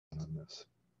this.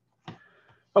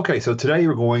 Okay, so today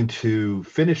we're going to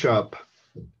finish up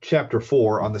chapter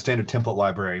 4 on the standard template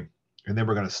library, and then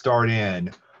we're going to start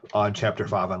in on chapter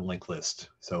 5 on linked list.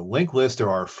 So linked list are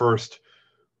our first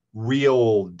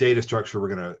real data structure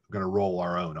we're going to roll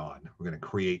our own on. We're going to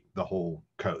create the whole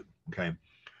code. Okay.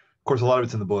 Of course, a lot of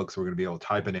it's in the book, so we're going to be able to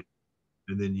type it in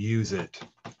and then use it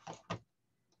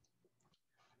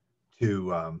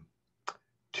to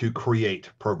create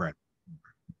programs.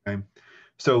 Okay.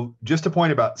 So just a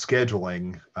point about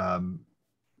scheduling,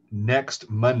 next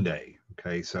Monday,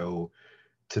 okay, so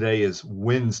today is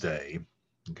Wednesday,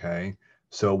 okay,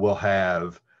 so we'll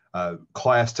have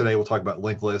class today. We'll talk about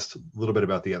linked list, a little bit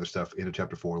about the other stuff into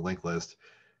chapter 4, linked list.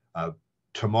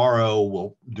 Tomorrow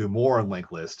we'll do more on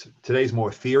linked list. Today's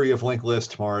more theory of linked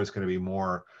list. Tomorrow is going to be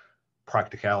more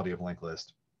practicality of linked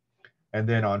list. And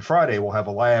then on Friday, we'll have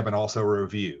a lab and also a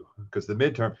review because the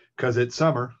midterm, because it's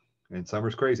summer and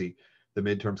summer's crazy, the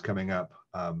midterm's coming up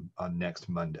on next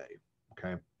Monday,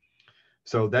 okay?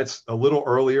 So that's a little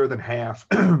earlier than half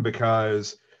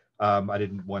because I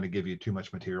didn't want to give you too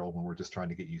much material when we're just trying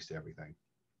to get used to everything,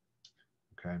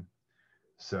 okay?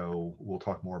 So we'll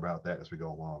talk more about that as we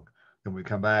go along. Then when we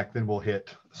come back, then we'll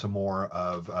hit some more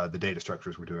of the data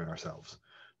structures we're doing ourselves,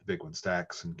 the big ones,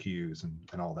 stacks and queues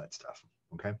and all that stuff,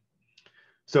 okay?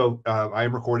 So I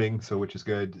am recording, so which is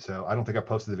good. So I don't think I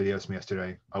posted the videos from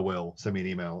yesterday. I will. Send me an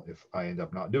email if I end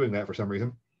up not doing that for some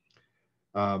reason.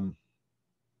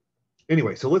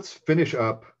 Anyway, so let's finish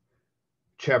up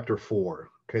chapter 4.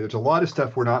 Okay, there's a lot of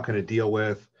stuff we're not going to deal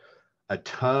with a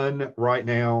ton right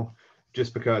now,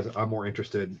 just because I'm more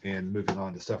interested in moving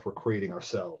on to stuff we're creating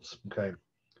ourselves. Okay,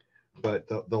 but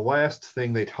the last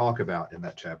thing they talk about in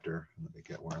that chapter, let me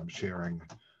get where I'm sharing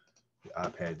the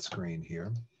iPad screen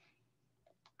here.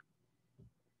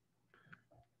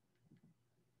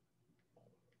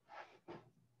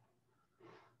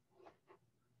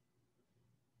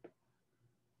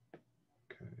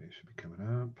 Okay, it should be coming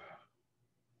up.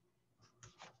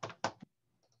 Okay,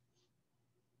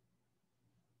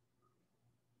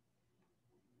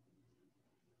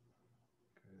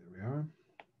 there we are.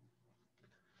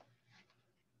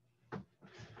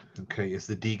 Okay, it's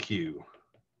the DQ.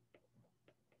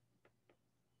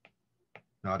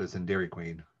 Not as in Dairy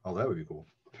Queen. Oh, that would be cool.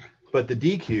 But the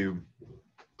DQ,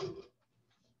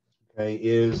 okay,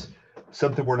 is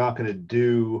something we're not going to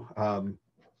do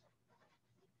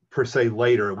per se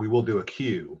later. We will do a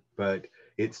queue, but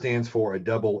it stands for a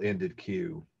double-ended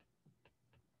queue.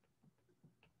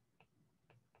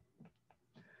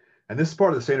 And this is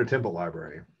part of the standard template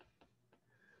library.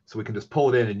 So we can just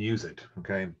pull it in and use it,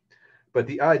 okay? But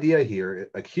the idea here,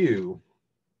 a queue,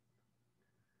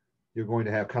 you're going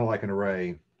to have kind of like an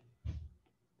array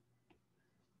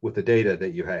with the data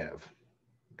that you have,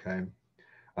 okay?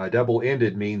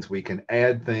 Double-ended means we can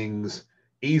add things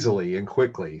easily and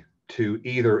quickly to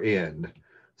either end.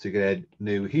 So you could add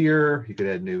new here, you could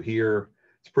add new here.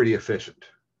 It's pretty efficient,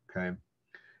 okay?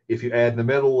 If you add in the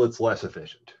middle, it's less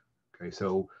efficient, okay?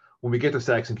 So when we get to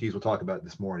stacks and queues, we'll talk about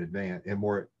this more in advance, in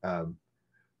more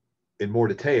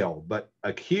detail. But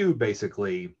a queue,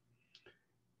 basically,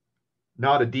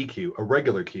 not a DQ, a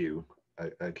regular queue,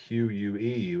 a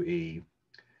QUEUE,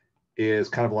 is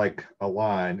kind of like a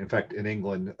line. In fact, in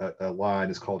England, a line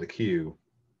is called a queue,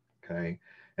 okay?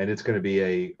 And it's going to be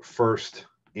a first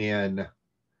in,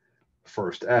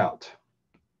 first out.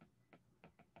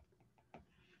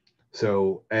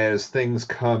 So as things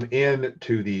come in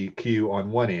to the queue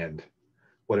on one end,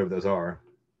 whatever those are,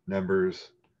 numbers,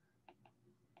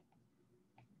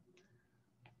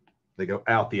 they go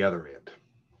out the other end,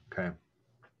 okay?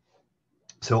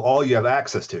 So all you have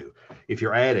access to, if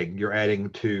you're adding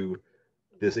to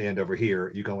this end over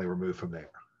here, you can only remove from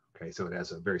there, okay? So it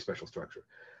has a very special structure.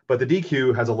 But the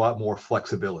DQ has a lot more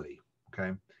flexibility,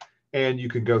 okay? And you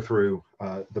can go through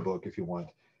the book if you want,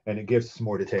 and it gives some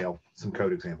more detail, some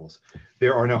code examples.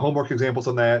 There are no homework examples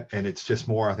on that, and it's just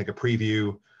more, I think, a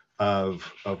preview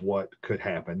of what could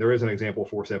happen. There is an example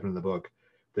 4.7 in the book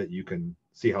that you can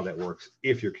see how that works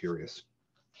if you're curious.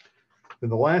 Then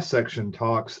the last section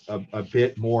talks a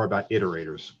bit more about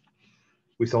iterators.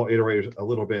 We saw iterators a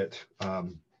little bit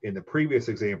in the previous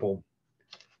example,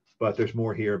 but there's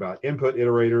more here about input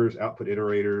iterators, output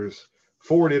iterators,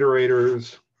 forward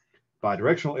iterators,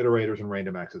 bidirectional iterators, and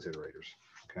random access iterators,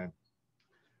 okay?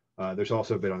 There's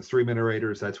also a bit on stream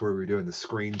iterators. That's where we were doing the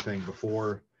screen thing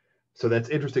before. So that's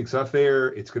interesting stuff there.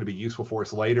 It's going to be useful for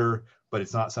us later, but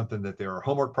it's not something that there are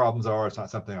homework problems are. It's not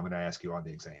something I'm going to ask you on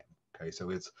the exam, okay? So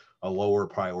it's a lower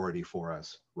priority for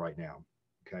us right now,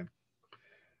 okay?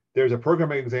 There's a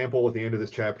programming example at the end of this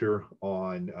chapter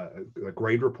on a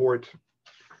grade report.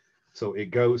 So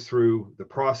it goes through the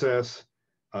process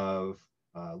of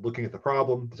looking at the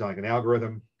problem, designing an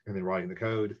algorithm, and then writing the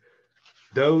code.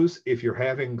 Those, if you're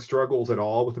having struggles at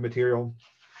all with the material,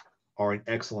 are an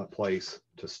excellent place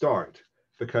to start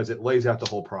because it lays out the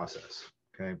whole process.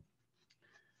 Okay.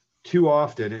 Too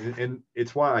often, and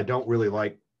it's why I don't really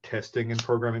like testing in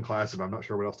programming classes. I'm not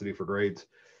sure what else to do for grades.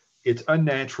 It's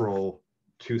unnatural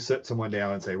to sit someone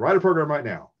down and say, write a program right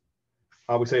now.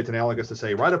 I would say it's analogous to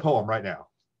say, write a poem right now.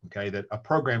 Okay, that a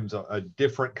program's a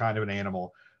different kind of an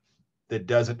animal that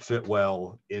doesn't fit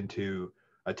well into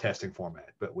a testing format,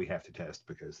 but we have to test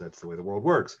because that's the way the world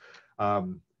works.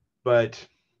 But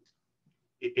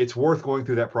it's worth going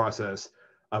through that process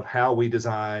of how we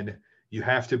design. You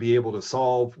have to be able to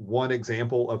solve one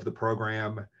example of the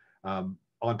program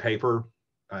on paper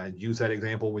and use that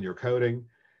example when you're coding.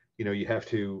 You know, you have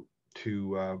to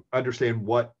understand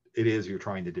what it is you're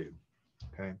trying to do.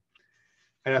 Okay.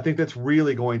 And I think that's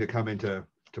really going to come into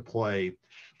play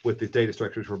with the data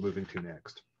structures we're moving to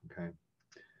next. Okay.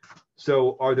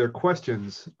 So are there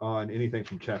questions on anything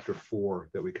from chapter 4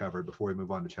 that we covered before we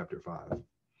move on to chapter 5?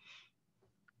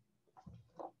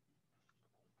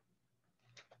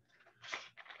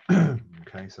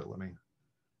 Okay, so let me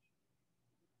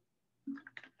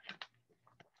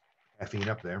caffeine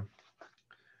up there.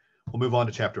 We'll move on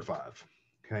to chapter 5.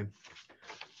 Okay.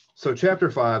 So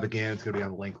chapter 5, again, it's going to be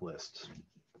on linked lists.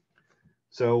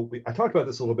 So I talked about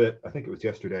this a little bit, I think it was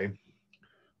yesterday,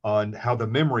 on how the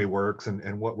memory works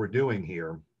and what we're doing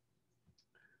here.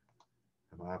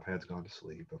 And my iPad's gone to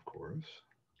sleep, of course.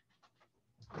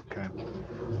 Okay.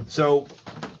 So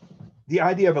the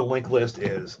idea of a linked list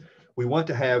is we want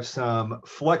to have some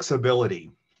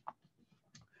flexibility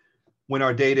when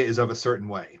our data is of a certain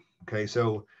way. Okay.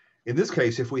 So in this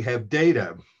case, if we have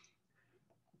data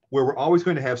where we're always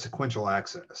going to have sequential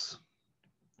access,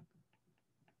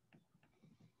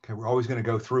 okay, we're always going to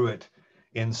go through it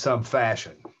in some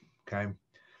fashion. Okay.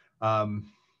 A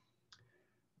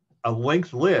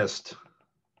linked list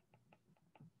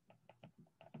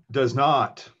does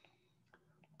not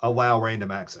allow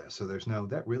random access. So there's no,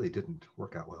 that really didn't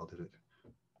work out well, did it?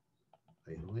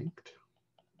 A linked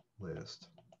list.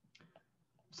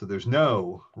 So there's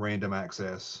no random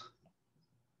access.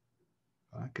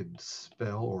 I could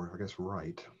spell or I guess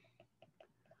write.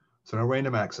 So no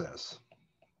random access.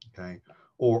 Okay.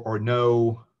 Or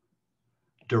no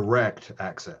direct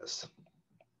access.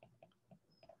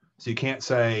 So you can't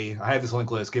say, I have this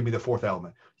linked list, give me the fourth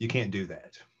element. You can't do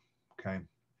that. Okay.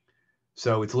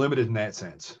 So it's limited in that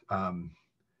sense. But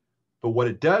what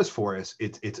it does for us,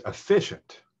 it's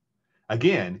efficient.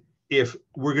 Again, if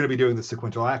we're going to be doing the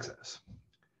sequential access,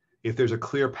 if there's a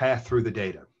clear path through the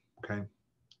data. Okay.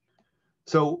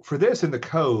 So for this in the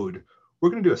code,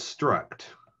 we're going to do a struct.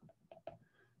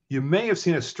 You may have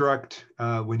seen a struct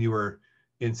when you were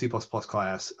in C++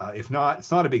 class. If not,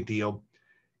 it's not a big deal.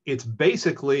 It's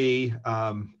basically,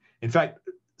 in fact,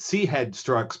 C had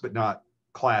structs, but not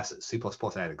classes. C++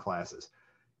 added classes.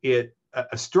 A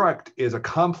struct is a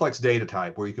complex data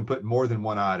type where you can put more than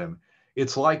one item.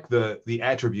 It's like the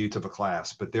attributes of a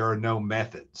class, but there are no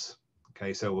methods.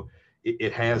 Okay, so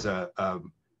it has a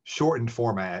shortened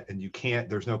format, and you can't.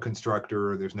 There's no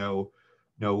constructor. There's no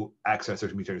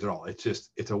accessors, mutators at all.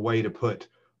 It's a way to put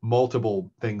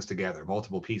multiple things together,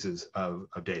 multiple pieces of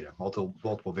data,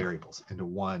 multiple variables into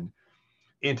one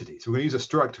entity. So we're going to use a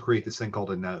struct to create this thing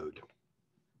called a node.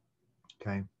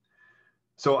 Okay.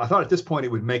 So I thought at this point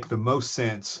it would make the most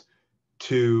sense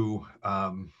to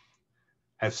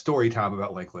have story time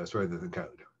about linked lists rather than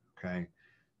code. Okay.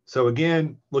 So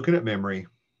again, looking at memory,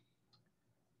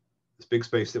 this big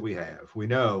space that we have, we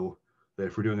know that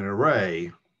if we're doing an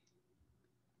array,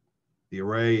 the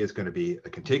array is going to be a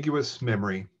contiguous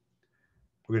memory.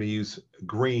 We're going to use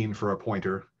green for a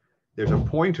pointer. There's a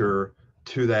pointer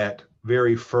to that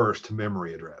very first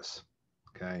memory address.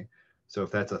 Okay. So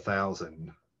if that's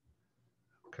 1,000,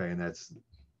 okay, and that's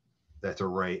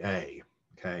array A,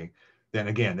 okay, then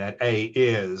again, that A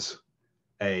is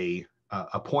a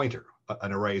pointer.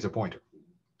 An array is a pointer,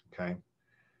 okay?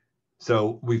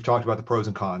 So we've talked about the pros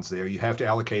and cons there. You have to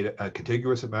allocate a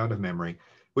contiguous amount of memory,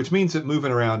 which means that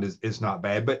moving around is not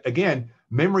bad. But again,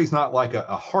 memory is not like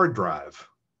a hard drive,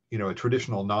 a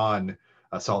traditional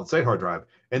non-solid state hard drive,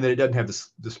 and then it doesn't have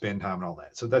the spin time and all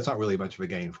that. So that's not really much of a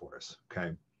gain for us,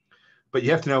 okay? But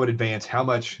you have to know in advance how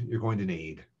much you're going to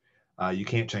need. You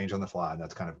can't change on the fly, and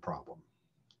that's kind of a problem,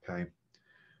 okay?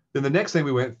 Then the next thing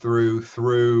we went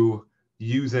through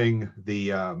using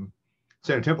the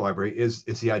standard template library is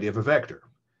the idea of a vector.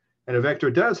 And a vector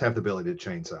does have the ability to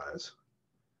change size,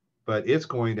 but it's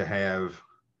going to have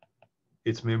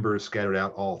its members scattered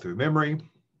out all through memory.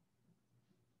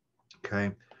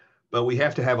 Okay. But we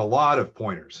have to have a lot of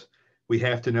pointers. We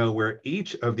have to know where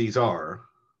each of these are.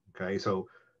 Okay. So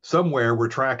somewhere we're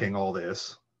tracking all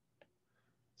this.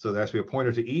 So there has to be a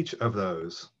pointer to each of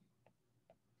those.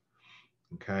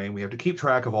 Okay. And we have to keep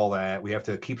track of all that. We have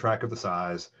to keep track of the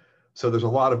size. So there's a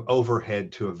lot of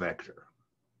overhead to a vector.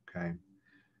 Okay.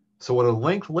 So what a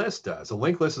linked list does, a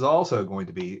linked list is also going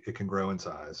to be, it can grow in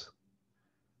size.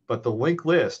 But the linked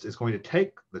list is going to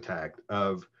take the tact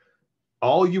of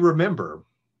all you remember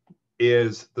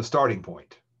is the starting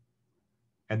point.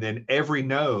 And then every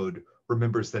node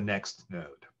remembers the next node.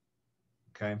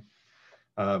 Okay.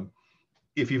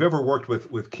 If you've ever worked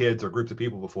with kids or groups of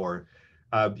people before,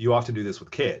 you often do this with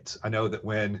kids. I know that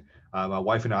when my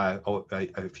wife and I,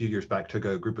 a few years back, took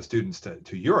a group of students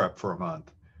to Europe for a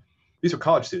month. These are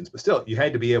college students, but still, you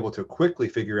had to be able to quickly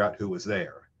figure out who was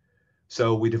there.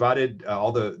 So we divided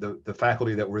all the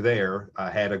faculty that were there,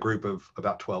 had a group of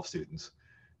about 12 students.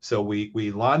 So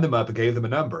we lined them up and gave them a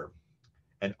number.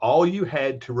 And all you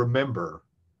had to remember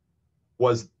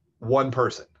was one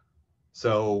person.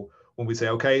 So when we say,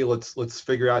 okay, let's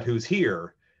figure out who's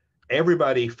here,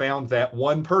 everybody found that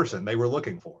one person they were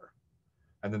looking for.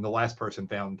 And then the last person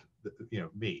found,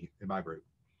 me in my group.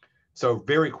 So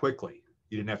very quickly,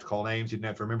 you didn't have to call names. You didn't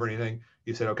have to remember anything.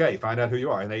 You said, okay, find out who you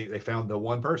are. And they found the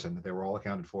one person that they were all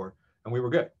accounted for, and we were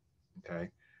good. Okay.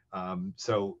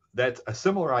 So that's a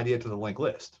similar idea to the linked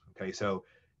list. Okay. So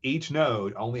each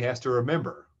node only has to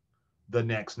remember the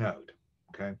next node.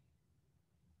 Okay.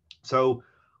 So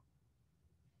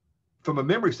from a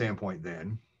memory standpoint,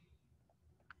 then,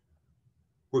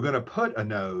 we're going to put a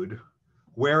node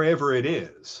wherever it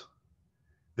is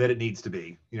that it needs to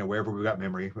be, wherever we've got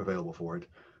memory available for it.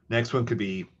 Next one could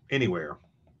be anywhere.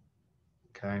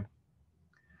 Okay.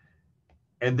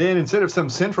 And then instead of some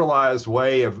centralized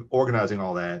way of organizing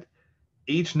all that,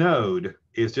 each node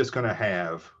is just going to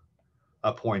have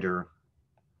a pointer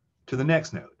to the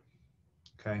next node.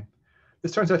 Okay.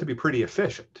 This turns out to be pretty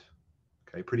efficient.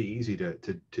 Okay. Pretty easy to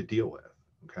deal with.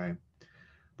 Okay.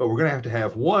 But we're going to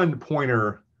have one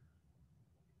pointer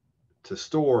to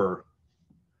store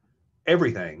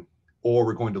everything, or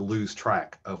we're going to lose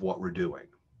track of what we're doing.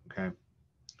 Okay.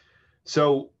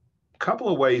 So a couple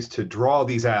of ways to draw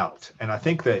these out. And I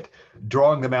think that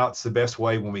drawing them out is the best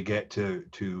way when we get to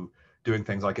doing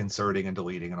things like inserting and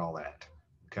deleting and all that.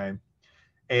 Okay.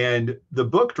 And the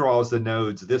book draws the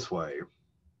nodes this way.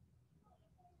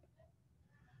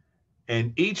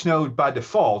 And each node by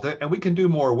default, and we can do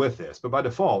more with this, but by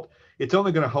default, it's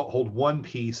only going to hold one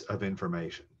piece of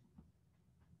information.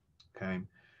 Okay.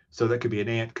 So that could be an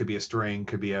int, could be a string,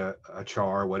 could be a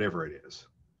char, whatever it is.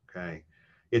 Okay.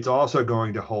 It's also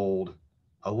going to hold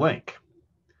a link.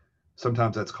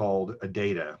 Sometimes that's called a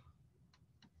data,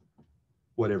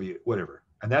 whatever.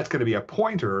 And that's going to be a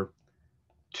pointer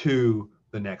to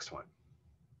the next one.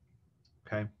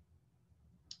 Okay.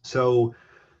 So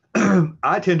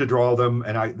I tend to draw them,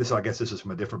 and I guess this is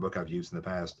from a different book I've used in the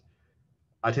past.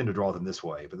 I tend to draw them this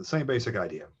way, but the same basic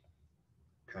idea.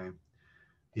 Okay.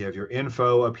 You have your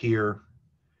info up here,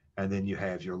 and then you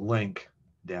have your link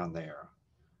down there.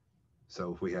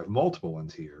 So if we have multiple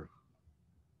ones here,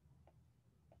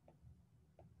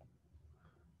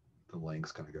 the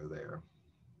link's going to go there.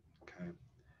 Okay.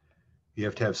 You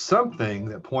have to have something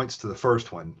that points to the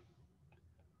first one,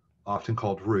 often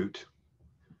called root,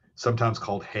 sometimes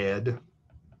called head.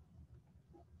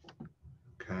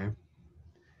 Okay.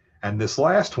 And this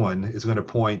last one is going to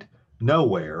point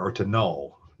nowhere, or to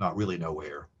null, not really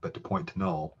nowhere, but to point to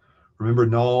null. Remember,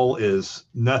 null is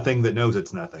nothing that knows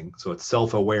it's nothing. So it's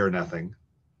self-aware nothing.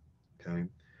 Okay.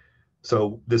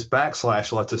 So this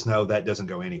backslash lets us know that doesn't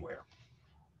go anywhere.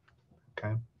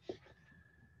 Okay.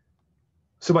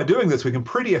 So by doing this, we can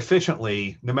pretty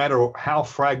efficiently, no matter how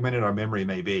fragmented our memory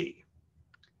may be.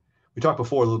 We talked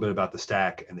before a little bit about the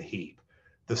stack and the heap.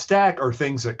 The stack are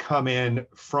things that come in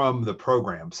from the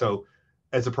program. So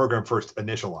as the program first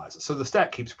initializes. So the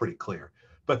stack keeps pretty clear,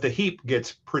 but the heap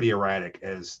gets pretty erratic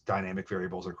as dynamic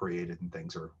variables are created and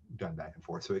things are done back and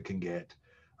forth. So it can get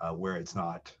where it's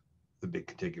not the big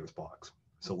contiguous blocks.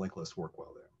 So linked lists work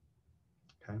well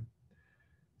there. Okay.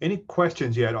 Any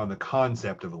questions yet on the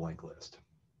concept of a linked list?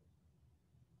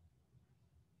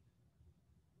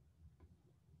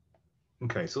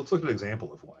 Okay, so let's look at an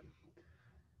example of one.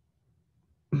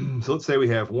 So let's say we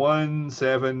have 1,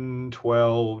 7,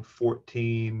 12,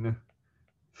 14,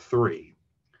 3.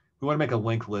 We want to make a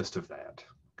linked list of that.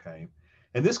 Okay.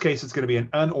 In this case, it's going to be an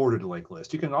unordered linked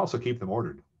list. You can also keep them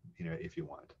ordered, if you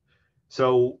want.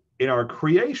 So in our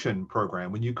creation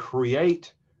program, when you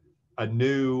create a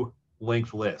new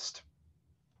linked list,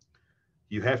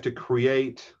 you have to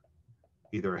create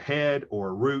either a head or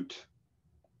a root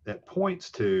that points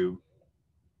to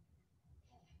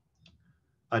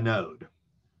a node.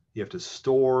 You have to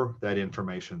store that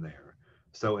information there.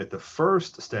 So at the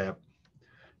first step,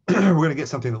 we're going to get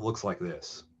something that looks like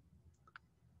this.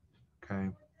 Okay.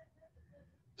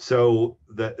 So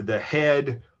the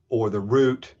head or the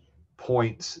root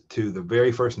points to the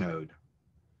very first node.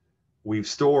 We've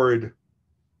stored,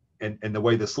 and the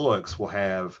way this looks, we'll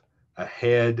have a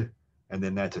head, and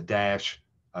then that's a dash,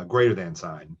 a greater than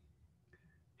sign.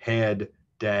 Head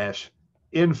dash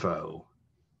info,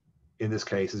 in this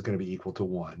case, is going to be equal to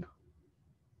 1.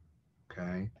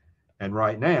 Okay. And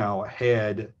right now,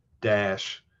 head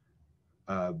dash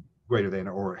greater than,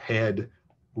 or head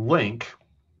link,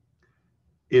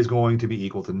 is going to be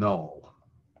equal to null.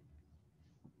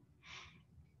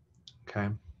 Okay.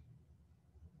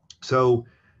 So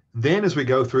then as we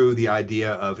go through the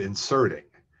idea of inserting,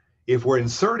 if we're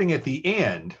inserting at the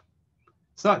end,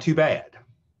 it's not too bad.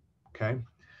 Okay.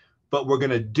 But we're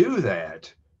going to do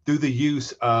that through the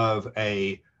use of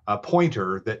a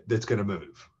pointer that's going to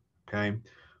move. Okay.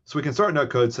 So we can start node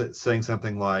code saying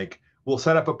something like, we'll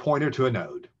set up a pointer to a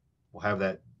node. We'll have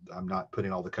that. I'm not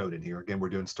putting all the code in here. Again, we're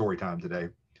doing story time today.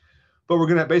 But we're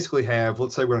going to basically have,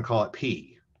 let's say we're going to call it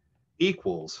P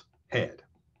equals head.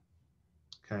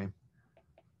 Okay.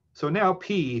 So now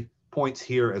P points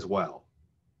here as well.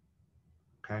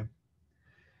 Okay.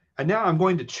 And now I'm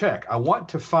going to check. I want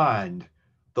to find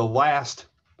the last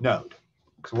node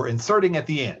because we're inserting at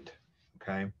the end.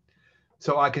 Okay.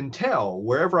 So I can tell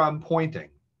wherever I'm pointing,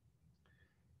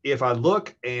 if I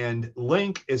look and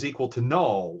link is equal to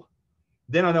null,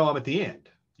 then I know I'm at the end.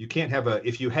 You can't have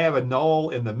if you have a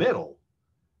null in the middle,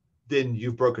 then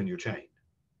you've broken your chain.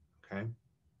 Okay.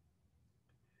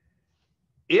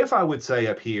 If I would say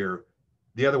up here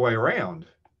the other way around,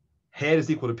 head is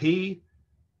equal to P,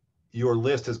 your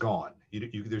list is gone.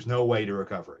 There's no way to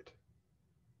recover it.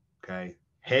 Okay.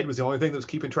 Head was the only thing that was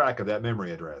keeping track of that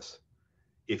memory address.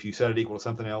 If you set it equal to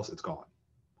something else, it's gone.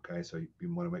 Okay. So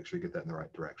you want to make sure you get that in the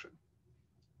right direction.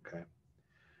 Okay.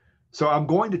 So I'm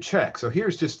going to check. So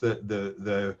here's just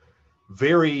the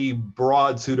very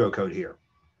broad pseudocode here.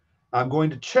 I'm going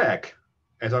to check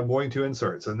as I'm going to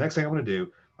insert. So the next thing I'm going to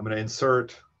do, I'm going to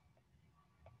insert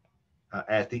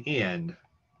at the end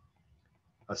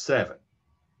a 7.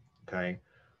 Okay.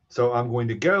 So I'm going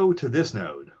to go to this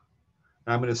node.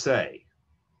 And I'm going to say,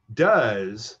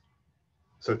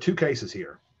 so 2 cases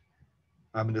here.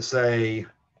 I'm going to say,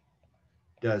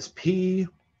 does P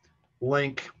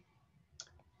link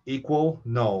equal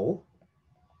null?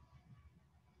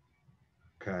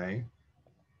 Okay.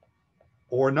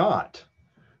 Or not?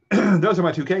 Those are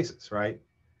my 2 cases, right?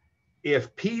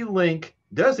 If P link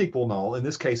does equal null, in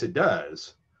this case it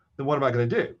does, then what am I going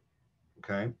to do?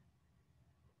 Okay.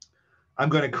 I'm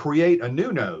going to create a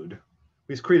new node.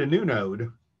 Let's create a new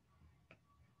node.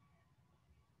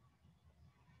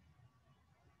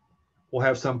 We'll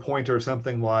have some pointer,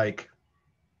 something like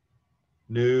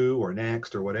new or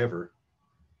next or whatever,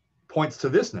 points to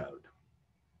this node.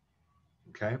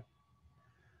 Okay.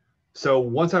 So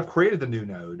once I've created the new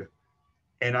node,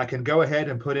 and I can go ahead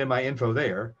and put in my info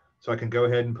there, so I can go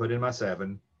ahead and put in my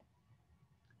 7.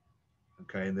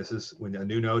 Okay, and this is when a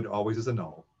new node always is a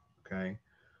null. Okay,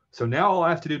 so now all I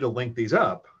have to do to link these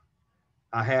up,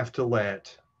 I have to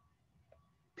let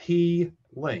P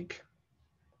link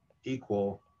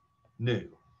equal new.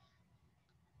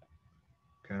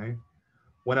 Okay,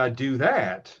 when I do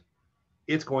that,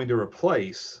 it's going to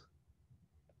replace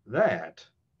that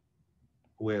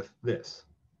with this.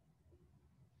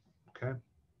 Okay.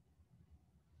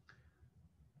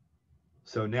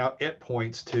 So now it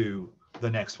points to the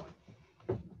next one.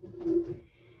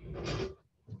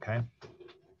 Okay.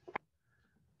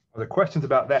 Are there questions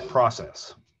about that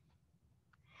process?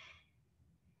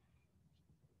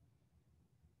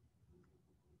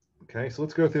 Okay, so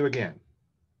let's go through again.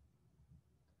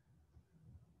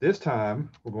 This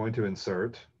time we're going to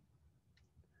insert,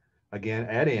 again,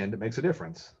 at end, it makes a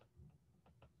difference.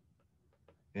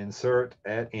 Insert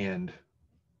at end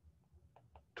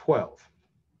 12.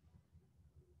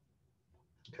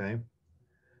 Okay.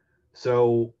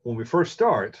 So when we first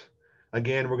start,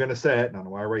 again, we're going to set, I don't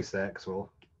know why I erased that because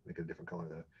we'll make it a different color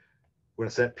though. We're going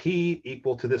to set P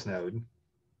equal to this node.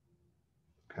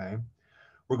 Okay.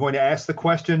 We're going to ask the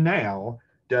question now,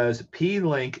 does P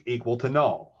link equal to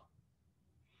null?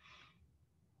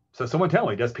 So someone tell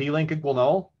me, does P link equal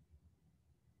null?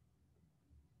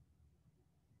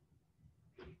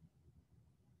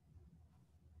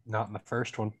 Not in the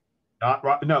first one. Not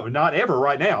right. No, not ever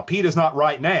right now. P does not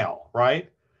right now, right?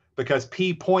 Because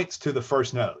P points to the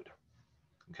first node.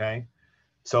 Okay.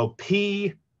 So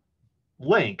P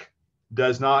link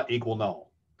does not equal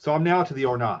null. So I'm now to the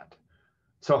or not.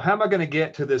 So how am I going to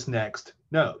get to this next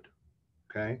node?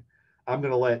 Okay, I'm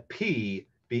going to let P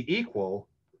be equal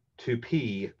to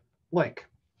P link.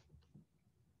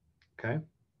 Okay,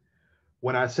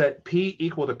 when I set P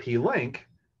equal to P link,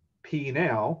 P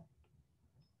now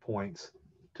points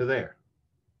to there.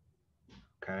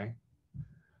 Okay,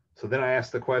 so then I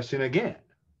ask the question again,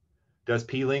 does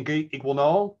P link equal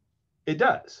null? It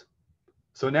does.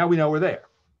 So now we know we're there.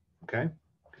 Okay,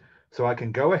 so I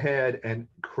can go ahead and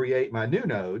create my new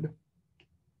node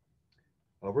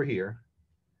over here.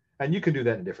 And you can do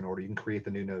that in a different order. You can create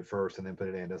the new node first and then put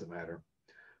it in, doesn't matter.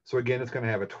 So again, it's going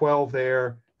to have a 12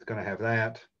 there. It's going to have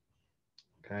that.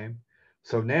 Okay.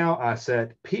 So now I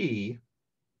set P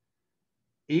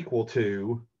equal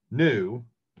to new.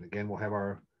 Again, we'll have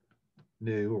our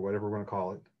new or whatever we're going to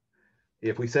call it.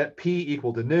 If we set P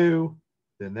equal to new,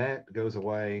 then that goes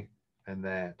away and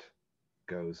that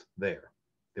goes there.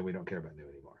 Then we don't care about new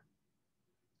anymore.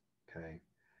 Okay.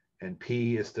 And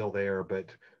P is still there, but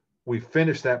we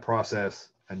finished that process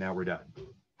and now we're done.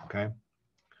 Okay.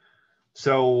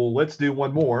 So let's do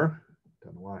one more.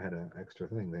 Don't know why I had an extra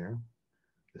thing there.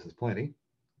 This is plenty.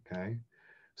 Okay.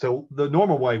 So the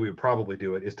normal way we would probably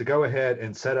do it is to go ahead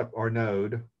and set up our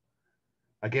node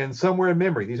again somewhere in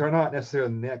memory. These are not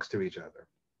necessarily next to each other.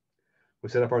 We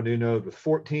set up our new node with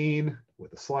 14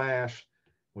 with a slash.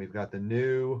 We've got the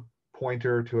new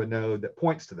pointer to a node that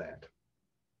points to that.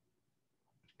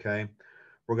 Okay.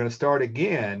 We're going to start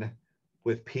again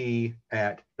with P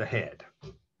at the head.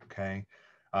 Okay.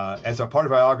 As a part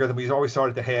of our algorithm, we always start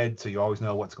at the head, so you always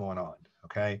know what's going on.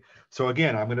 Okay. So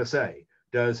again, I'm going to say,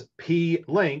 does P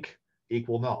link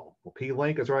equal null? Well, P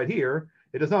link is right here.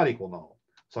 It does not equal null.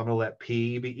 So I'm going to let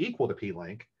P be equal to P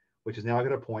link, which is now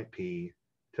going to point P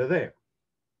to there.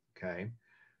 Okay.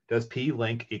 Does P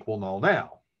link equal null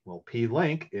now? Well, P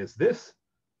link is this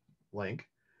link.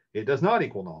 It does not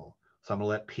equal null. So I'm going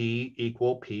to let P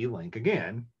equal P link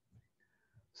again.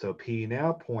 So P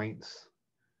now points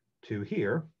to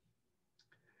here.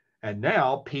 And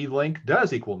now P link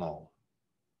does equal null.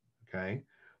 Okay.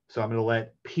 So I'm going to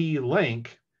let P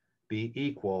link be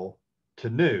equal to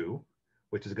new,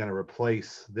 which is going to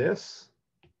replace this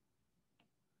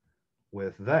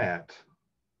with that.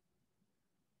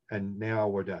 And now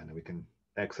we're done. We can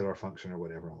exit our function or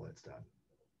whatever, all that's done.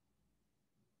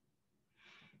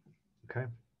 Okay.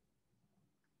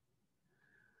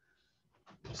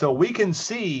 So we can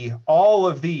see all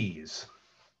of these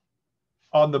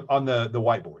on the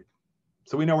whiteboard.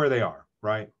 So we know where they are,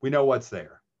 right? We know what's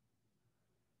there.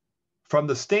 From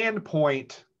the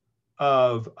standpoint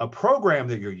of a program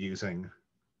that you're using,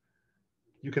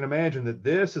 you can imagine that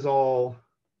this is all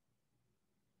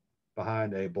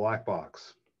behind a black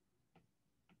box.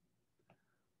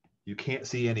 You can't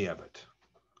see any of it,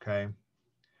 okay?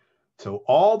 So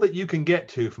all that you can get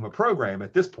to from a program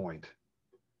at this point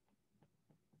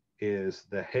is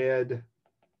the head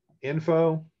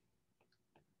info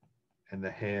and the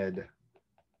head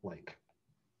link.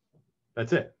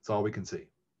 That's it. That's all we can see.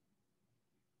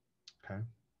 Okay.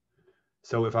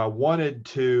 So if I wanted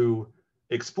to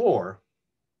explore,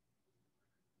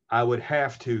 I would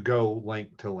have to go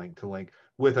link to link to link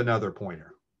with another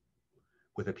pointer,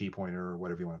 with a P pointer or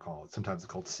whatever you want to call it. Sometimes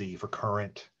it's called C for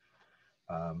current,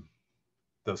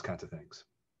 those kinds of things.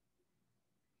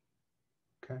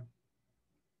 Okay.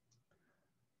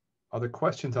 Other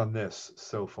questions on this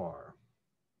so far?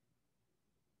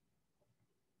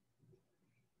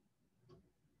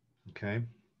 Okay.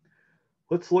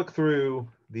 Let's look through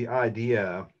the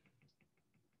idea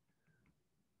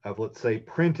of, let's say,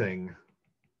 printing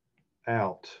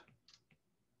out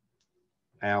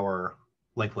our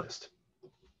linked list.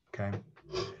 Okay.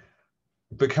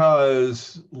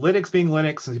 Because Linux being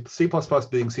Linux and C++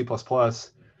 being C++,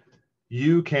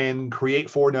 you can create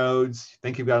 4 nodes,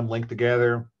 think you've got them linked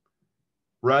together,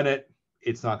 run it,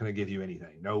 it's not going to give you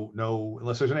anything. No,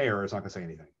 unless there's an error, it's not going to say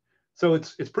anything. So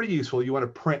it's pretty useful. You want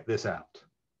to print this out.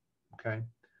 Okay.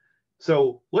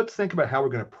 So let's think about how we're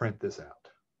going to print this out.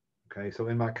 Okay. So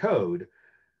in my code,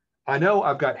 I know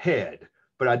I've got head,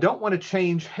 but I don't want to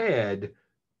change head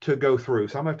to go through.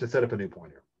 So I'm going to have to set up a new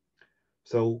pointer.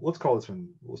 So let's call this one,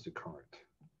 let's do current.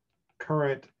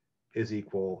 Current is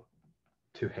equal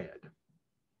to head.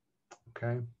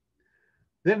 Okay.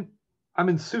 Then I'm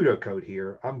in pseudocode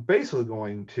here. I'm basically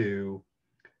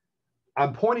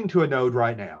I'm pointing to a node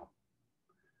right now.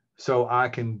 So I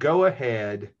can go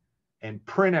ahead and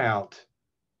print out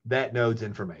that node's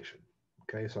information.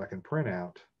 Okay, so I can print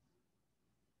out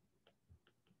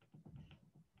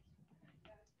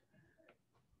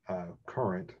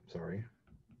current, sorry,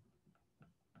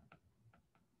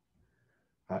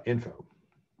 info.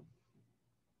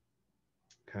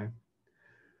 okay,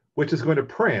 which is going to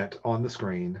print on the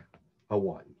screen a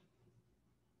 1.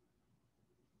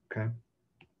 Okay.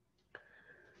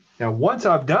 Now, once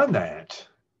I've done that,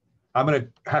 I'm going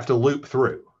to have to loop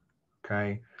through.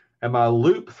 Okay. And my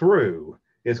loop through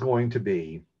is going to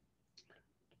be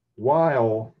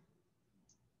while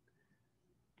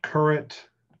current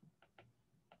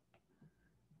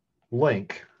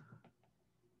link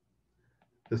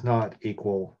does not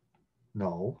equal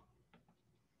null.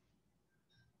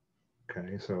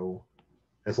 Okay, so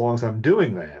as long as I'm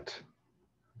doing that,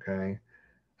 okay,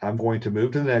 I'm going to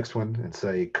move to the next one and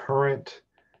say current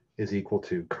is equal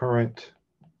to current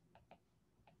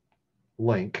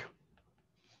link.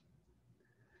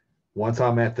 Once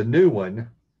I'm at the new one,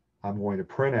 I'm going to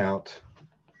print out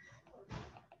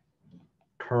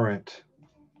current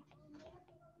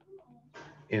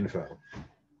info.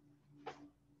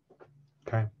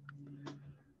 Okay.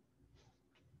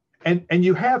 And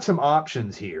you have some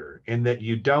options here in that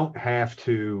you don't have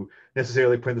to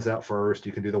necessarily print this out first.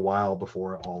 You can do the while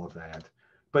before all of that.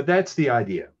 But that's the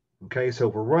idea. Okay, so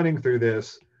if we're running through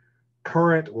this,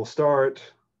 current will start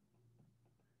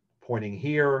pointing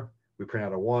here. We print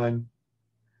out a 1.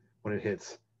 When it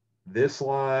hits this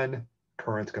line,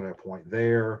 current's going to point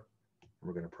there.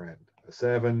 We're going to print a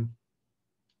 7.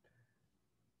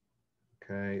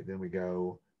 Okay, then we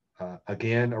go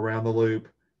again around the loop,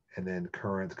 and then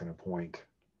current's going to point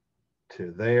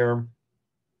to there.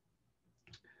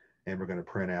 And we're going to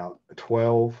print out a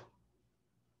 12.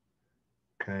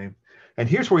 Okay, and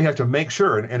here's where we have to make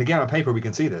sure, and again on paper we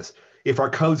can see this, if our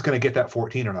code's going to get that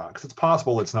 14 or not, because it's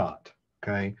possible it's not.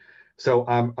 Okay, so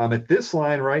I'm at this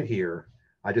line right here.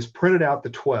 I just printed out the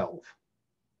 12.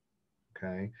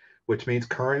 Okay, which means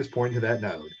current is pointing to that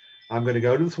node. I'm going to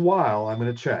go to this while. I'm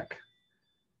going to check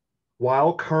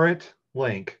while current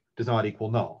link does not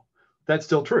equal null. That's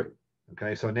still true.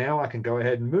 Okay, so now I can go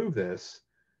ahead and move this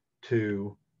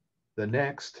to the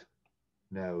next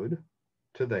node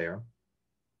to there.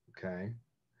 Okay,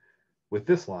 with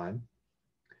this line,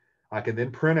 I can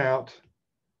then print out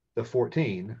the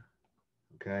 14.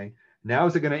 Okay, now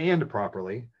is it going to end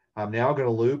properly? I'm now going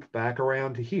to loop back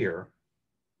around to here,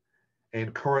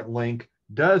 and current link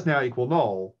does now equal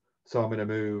null, so I'm going to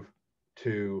move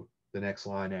to the next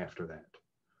line after that.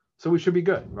 So we should be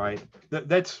good, right?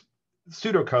 That's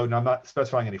pseudocode, and I'm not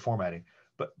specifying any formatting,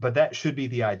 but that should be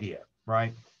the idea,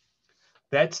 right?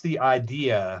 That's the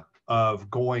idea of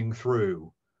going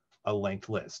through a linked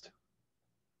list.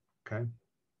 Okay.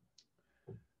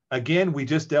 Again, we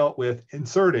just dealt with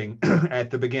inserting at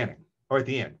the beginning, or at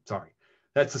the end, sorry.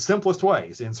 That's the simplest way,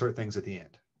 is to insert things at the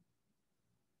end.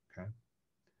 Okay.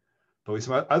 But we have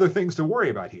some other things to worry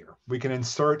about here. We can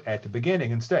insert at the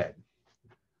beginning instead.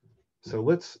 So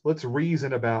let's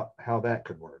reason about how that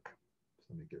could work. So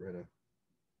let me get rid of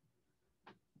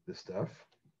this stuff.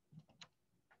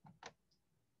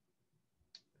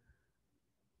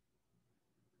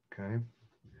 Okay.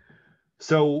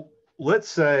 So let's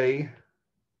say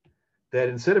that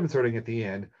instead of inserting at the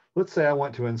end, let's say I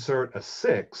want to insert a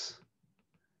 6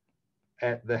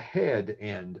 at the head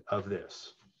end of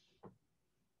this.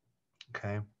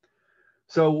 Okay.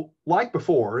 So like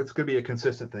before, it's going to be a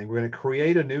consistent thing. We're going to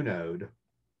create a new node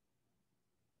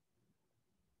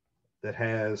that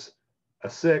has a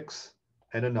 6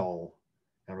 and a null.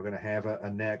 And we're going to have a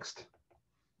next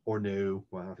or new.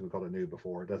 Well, I don't think we called it new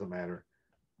before. It doesn't matter.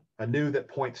 A new that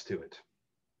points to it.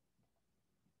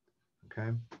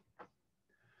 Okay.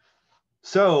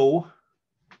 So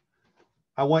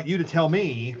I want you to tell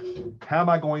me, how am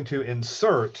I going to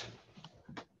insert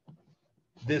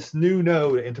this new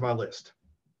node into my list?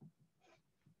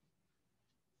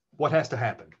 What has to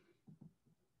happen?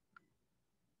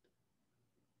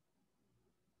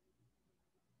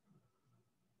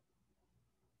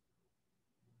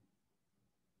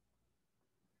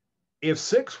 If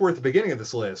 6 were at the beginning of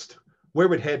this list, where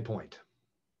would head point?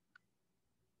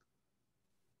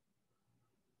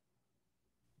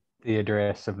 The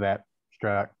address of that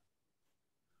struct.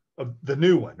 Of the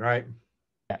new one, right?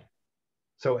 Yeah.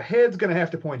 So head's going to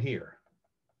have to point here.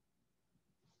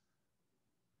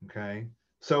 Okay.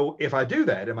 So if I do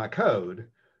that in my code,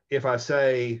 if I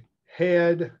say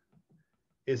head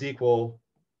is equal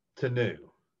to new,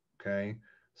 okay,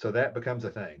 so that becomes a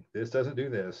thing. This doesn't do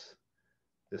this.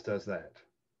 This does that.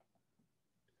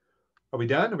 Are we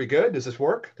done? Are we good? Does this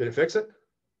work? Did it fix it?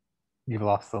 You've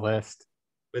lost the list.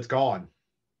 It's gone.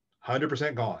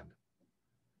 100% gone.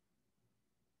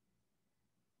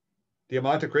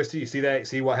 Diamante, Christy, you see that?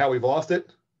 See how we've lost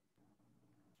it?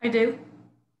 I do.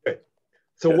 Good.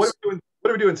 So Yes.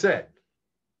 what are we doing instead?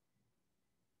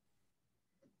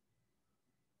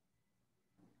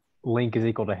 link is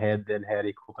equal to head, then head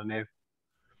equal to new.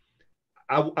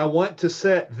 I want to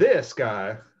set this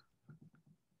guy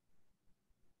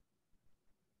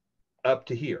up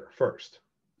to here first.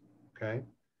 Okay.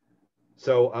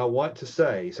 So I want to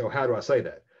say, so how do I say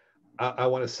that? I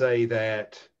want to say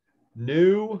that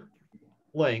new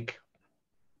link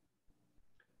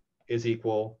is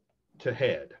equal to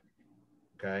head.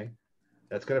 Okay.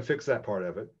 That's going to fix that part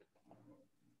of it.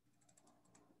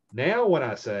 Now, when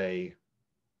I say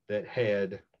that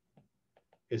head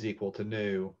is equal to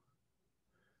new,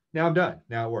 now I'm done.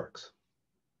 Now it works.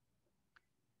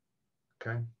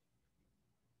 Okay.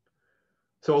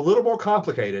 So a little more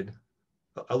complicated,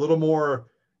 a little more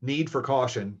need for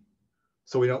caution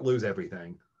so we don't lose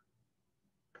everything.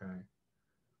 Okay.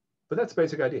 But that's the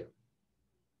basic idea.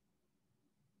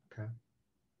 Okay.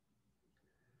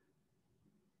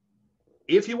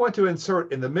 If you want to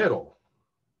insert in the middle,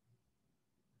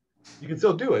 you can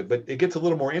still do it, but it gets a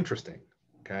little more interesting.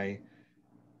 Okay.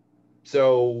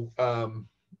 So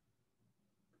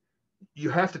you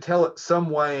have to tell it some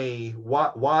way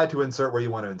why to insert where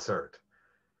you want to insert.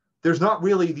 There's not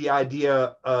really the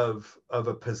idea of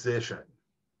a position.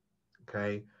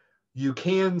 Okay. You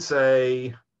can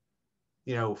say,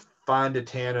 you know, find a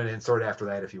 10 and insert after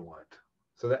that if you want.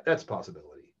 So that's a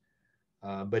possibility.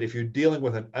 But if you're dealing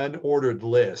with an unordered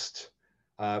list,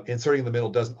 inserting in the middle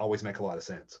doesn't always make a lot of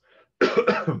sense.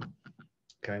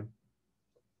 Okay.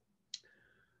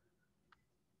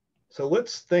 So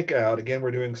let's think out. Again,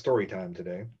 we're doing story time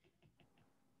today.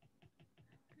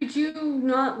 Could you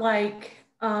not like,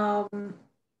 brain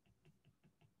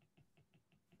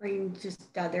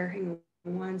just died there. Hang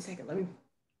on 1 second. Let me.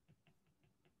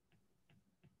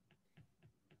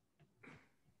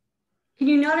 Can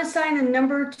you not assign a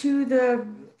number to the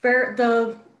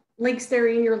links that are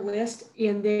in your list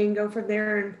and then go from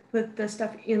there and put the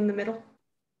stuff in the middle?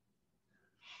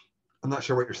 I'm not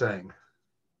sure what you're saying.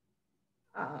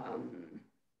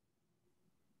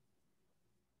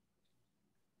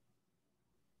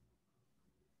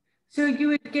 So you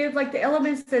would give like the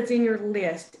elements that's in your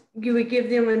list, you would give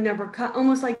them a number,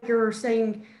 almost like you're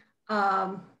saying,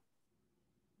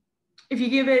 if you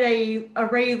give it a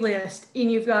array list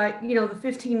and you've got, you know, the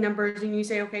 15 numbers and you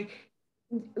say, okay,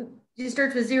 it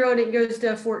starts with 0 and it goes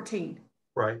to 14.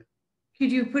 Right.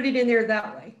 Could you put it in there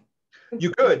that way?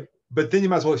 You could, but then you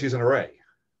might as well just use an array,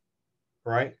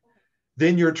 right?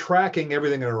 Then you're tracking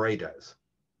everything an array does.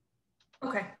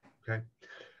 Okay. Okay.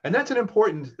 And that's an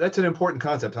important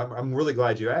concept. I'm really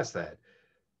glad you asked that.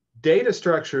 Data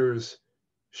structures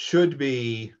should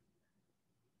be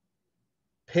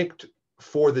picked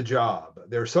for the job.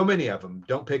 There are so many of them.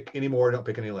 Don't pick any more, don't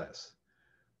pick any less.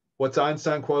 What's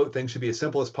Einstein quote? Things should be as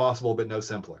simple as possible, but no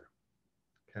simpler.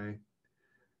 Okay.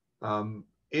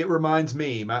 It reminds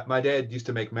me, my dad used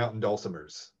to make mountain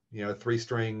dulcimers, you know,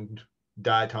 3-stringed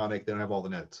diatonic, they don't have all the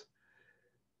notes.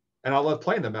 And I love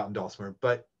playing the mountain dulcimer,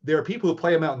 but there are people who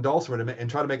play a mountain dulcimer and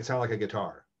try to make it sound like a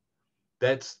guitar.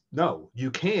 No, you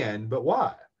can, but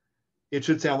why? It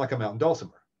should sound like a mountain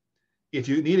dulcimer. If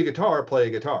you need a guitar, play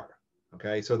a guitar.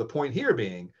 Okay, so the point here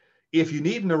being, if you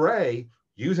need an array,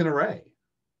 use an array.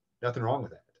 Nothing wrong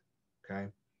with that. Okay,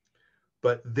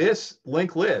 but this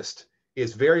linked list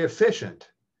is very efficient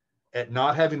at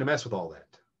not having to mess with all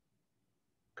that.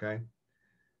 Okay,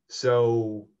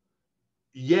 so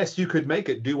yes, you could make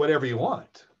it do whatever you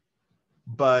want,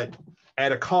 but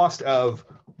at a cost of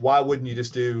why wouldn't you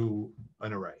just do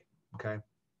an array? Okay,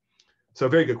 so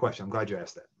very good question. I'm glad you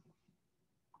asked that.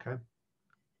 Okay,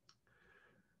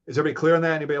 is everybody clear on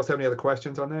that? Anybody else have any other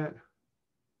questions on that?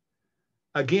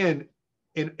 Again,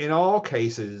 in all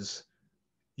cases,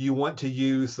 you want to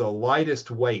use the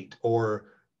lightest weight, or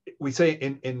we say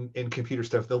in computer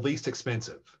stuff, the least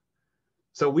expensive.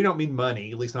 So we don't mean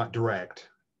money, at least not direct.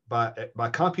 By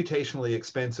computationally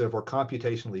expensive or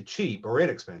computationally cheap or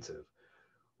inexpensive,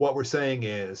 what we're saying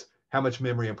is how much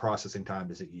memory and processing time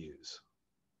does it use?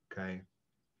 Okay.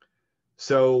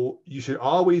 So you should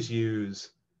always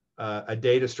use a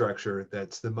data structure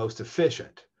that's the most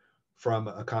efficient from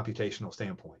a computational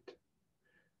standpoint,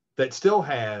 that still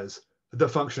has the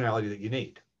functionality that you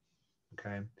need.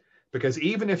 Okay. Because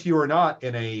even if you are not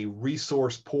in a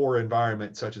resource poor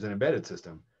environment, such as an embedded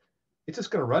system, it's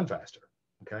just going to run faster.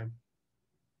 Okay.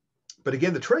 But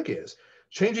again, the trick is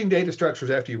changing data structures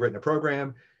after you've written a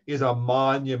program is a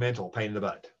monumental pain in the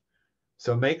butt.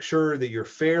 So make sure that you're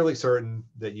fairly certain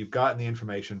that you've gotten the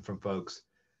information from folks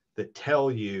that tell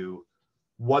you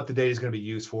what the data is going to be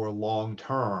used for long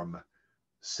term.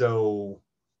 So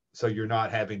you're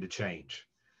not having to change.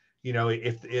 You know,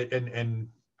 if it, and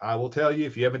I will tell you,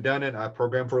 if you haven't done it, I've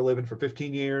programmed for a living for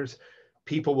 15 years.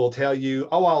 people will tell you,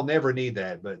 oh, I'll never need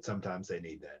that, but sometimes they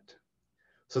need that.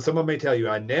 So someone may tell you,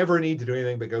 I never need to do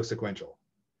anything but go sequential.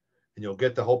 And you'll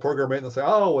get the whole program written and say,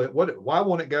 oh, why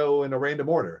won't it go in a random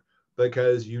order?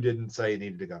 Because you didn't say it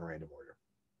needed to go in a random order.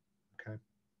 Okay.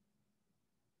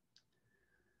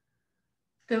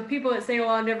 So people that say,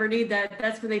 well, I'll never need that,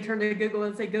 that's when they turn to Google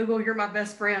and say, Google, you're my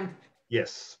best friend.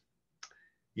 Yes.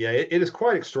 Yeah, it is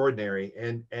quite extraordinary.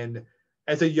 And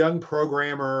as a young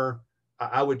programmer,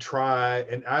 I would try,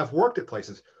 and I've worked at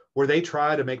places where they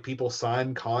try to make people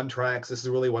sign contracts. This is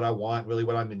really what I want, really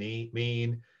what I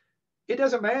mean. It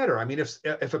doesn't matter. I mean,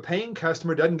 if a paying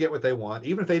customer doesn't get what they want,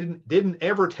 even if they didn't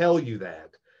ever tell you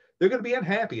that, they're going to be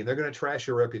unhappy and they're going to trash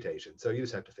your reputation. So you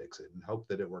just have to fix it and hope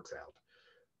that it works out.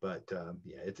 But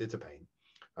yeah, it's a pain.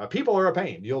 People are a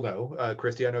pain. You'll know,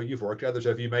 Christy. I know you've worked. Others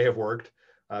of you may have worked.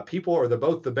 People are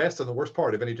both the best and the worst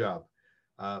part of any job.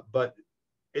 But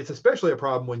it's especially a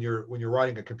problem when you're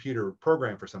writing a computer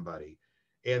program for somebody,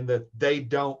 and that they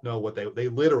don't know what they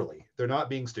literally, they're not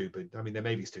being stupid. I mean, they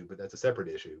may be stupid. That's a separate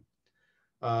issue.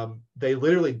 They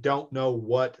literally don't know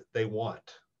what they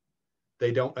want.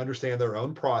 They don't understand their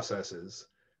own processes.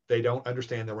 They don't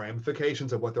understand the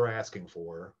ramifications of what they're asking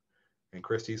for. And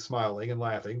Christy's smiling and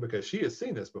laughing because she has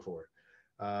seen this before.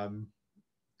 God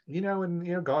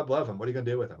love them. What are you going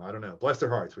to do with them? I don't know. Bless their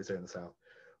hearts, we say in the South.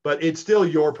 But it's still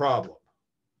your problem.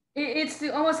 It's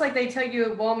almost like they tell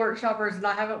you Walmart shoppers, and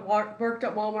I haven't worked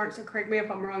at Walmart, so correct me if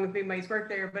I'm wrong if anybody's worked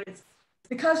there, but it's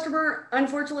the customer,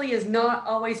 unfortunately, is not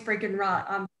always freaking right.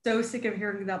 I'm so sick of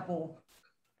hearing that bull.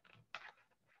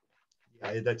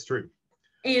 Yeah, that's true.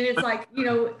 And it's like,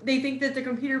 they think that the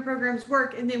computer programs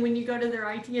work, and then when you go to their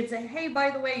IT and say, hey, by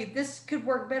the way, this could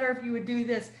work better if you would do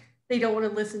this, they don't want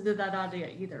to listen to that idea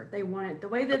either. They want it the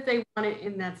way that they want it,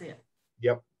 and that's it.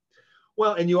 Yep.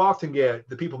 Well, and you often get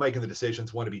the people making the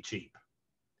decisions want to be cheap.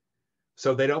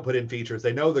 So they don't put in features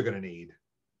they know they're going to need.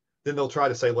 Then they'll try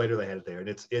to say later they had it there. And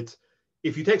it's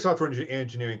if you take software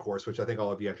engineering course, which I think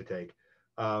all of you have to take,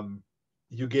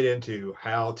 you get into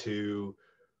how to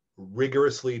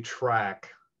rigorously track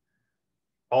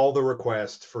all the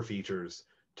requests for features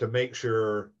to make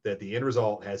sure that the end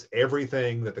result has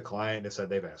everything that the client has said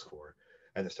they've asked for,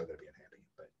 and they're still going to be unhappy.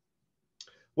 But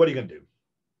what are you going to do?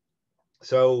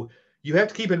 So you have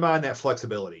to keep in mind that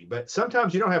flexibility, but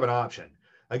sometimes you don't have an option.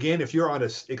 Again, if you're on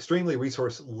an extremely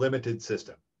resource limited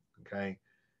system, okay,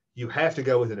 you have to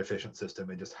go with an efficient system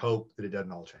and just hope that it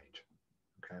doesn't all change.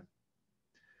 Okay.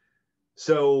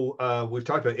 So we've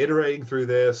talked about iterating through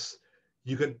this.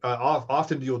 You can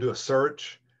often you'll do a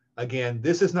search. Again,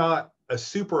 this is not a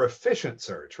super efficient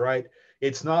search, right?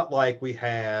 It's not like we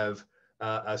have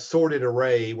a sorted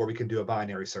array where we can do a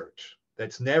binary search.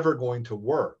 That's never going to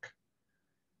work.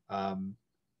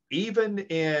 Even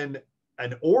in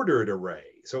an ordered array,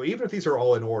 so even if these are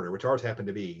all in order, which ours happen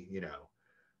to be,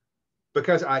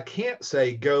 because I can't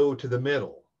say go to the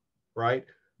middle, right?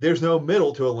 There's no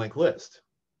middle to a linked list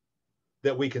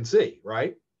that we can see,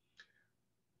 right?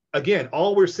 Again,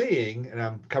 all we're seeing, and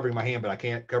I'm covering my hand, but I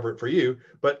can't cover it for you,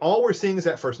 but all we're seeing is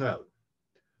that first node.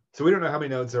 So we don't know how many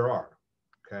nodes there are,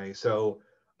 okay? So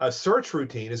a search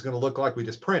routine is going to look like we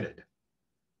just printed,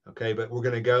 okay? But we're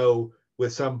going to go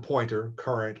with some pointer,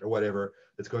 current or whatever,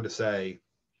 that's going to say,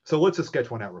 so let's just sketch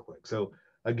one out real quick. So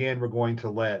again, we're going to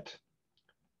let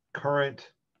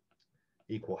current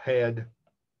equal head.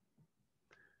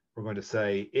 We're going to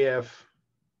say if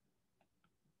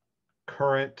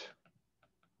current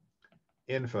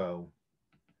info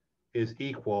is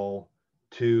equal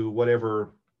to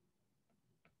whatever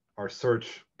our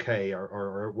search K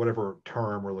or whatever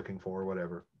term we're looking for, or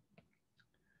whatever,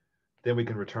 then we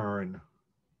can return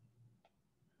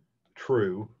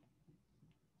true.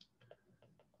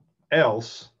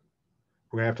 Else,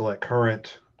 we're going to have to let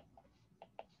current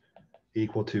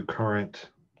equal to current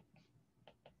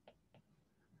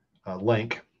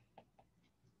link.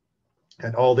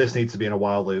 And all this needs to be in a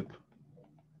while loop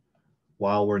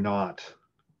while we're not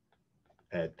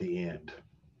at the end.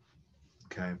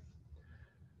 Okay.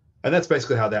 And that's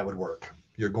basically how that would work.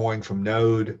 You're going from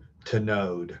node to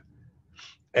node.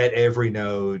 At every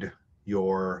node,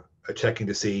 you're checking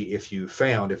to see if you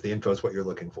found, if the info is what you're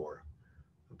looking for.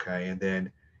 Okay. And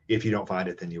then if you don't find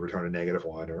it, then you return a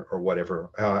 -1 or whatever,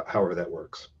 however that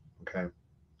works. Okay.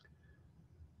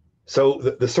 So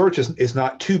the search is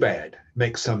not too bad.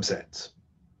 Makes some sense.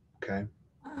 Okay.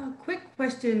 Quick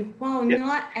question. While Yes.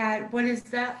 not at, what is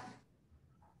that?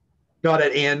 Not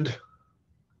at end.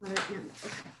 Not at end.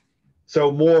 Okay.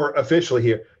 So more officially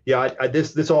here, yeah,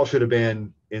 this all should have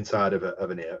been inside of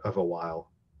a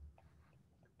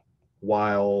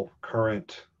while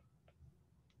current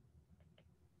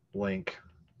link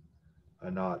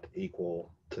a not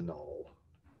equal to null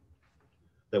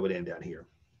that would end down here.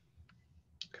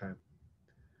 Okay.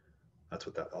 That's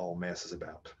what that all mess is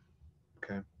about.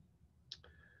 Okay.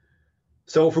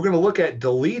 So if we're going to look at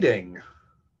deleting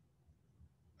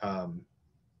a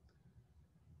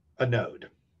node,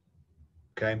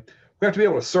 okay, we have to be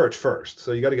able to search first.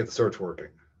 So you got to get the search working.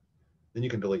 Then you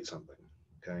can delete something.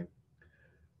 Okay.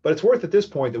 But it's worth at this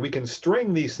point that we can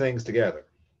string these things together.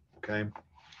 Okay.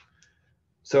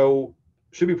 So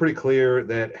it should be pretty clear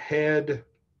that head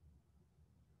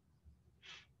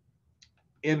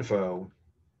info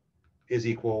is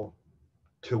equal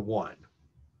to 1.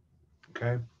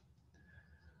 Okay.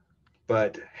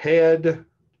 But head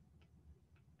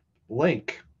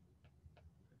link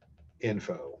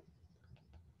info,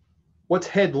 what's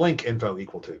head link info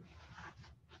equal to?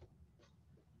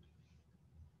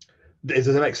 Does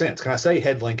it make sense? Can I say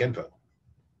head link info?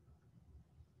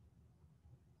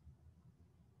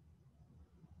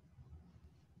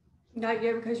 Not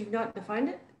yet because you've not defined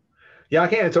it? Yeah, I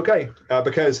can. It's okay.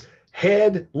 Because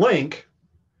head link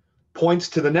points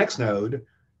to the next node.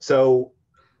 So,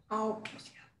 Oh,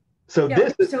 so yeah.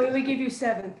 this is, So it would give you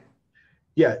 7.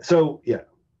 yeah. So, yeah.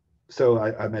 So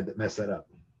I messed that up.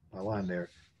 My line there.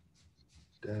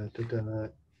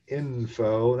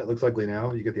 Info. That looks ugly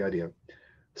now. You get the idea.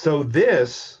 So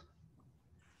this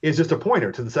is just a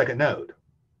pointer to the second node.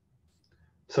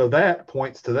 So that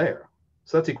points to there.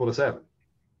 So that's equal to 7.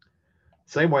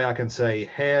 Same way I can say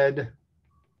head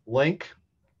link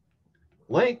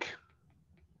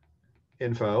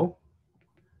info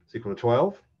is equal to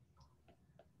 12.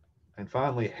 And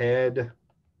finally, head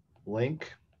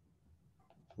link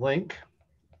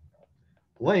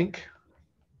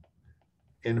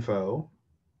info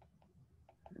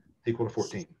equal to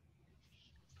 14.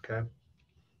 Okay.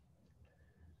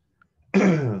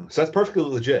 So that's perfectly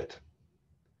legit.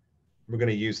 We're going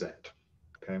to use that.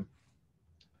 Okay.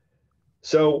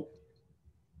 So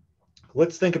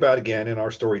let's think about again in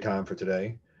our story time for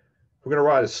today. We're going to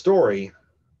write a story.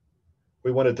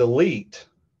 We want to delete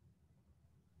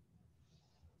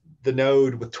the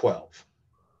node with 12.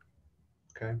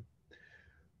 Okay.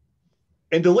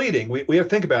 And deleting, we have to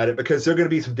think about it because there are going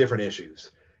to be some different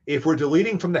issues. If we're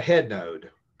deleting from the head node,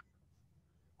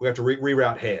 we have to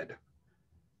reroute head.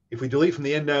 If we delete from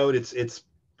the end node, it's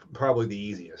probably the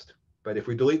easiest. But if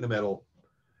we delete in the middle,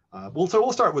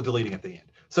 we'll start with deleting at the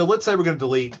end. So let's say we're going to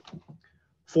delete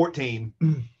 14.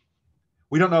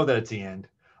 We don't know that it's the end.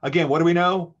 Again, what do we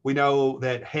know? We know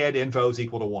that head info is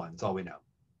equal to 1. That's all we know.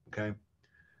 Okay.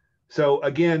 So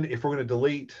again, if we're going to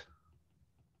delete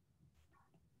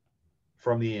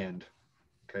from the end,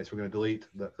 okay, so we're going to delete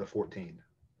the 14.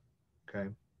 Okay.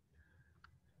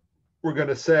 We're going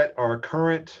to set our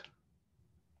current,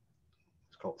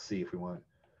 let's call it C if we want,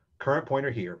 current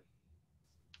pointer here.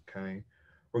 Okay.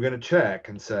 We're going to check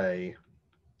and say,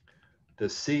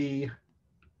 does C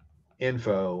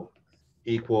info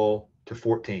equal to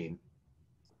 14?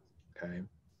 Okay.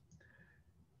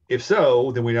 If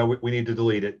so, then we know we need to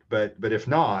delete it. But if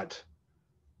not,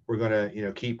 we're going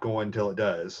to keep going until it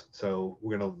does. So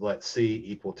we're going to let C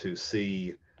equal to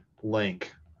C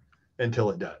link until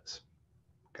it does.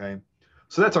 Okay.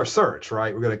 So that's our search,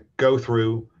 right? We're going to go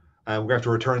through and we're going to have to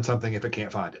return something if it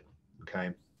can't find it.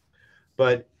 Okay.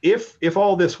 But if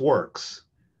all this works,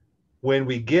 when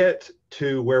we get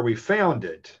to where we found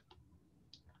it,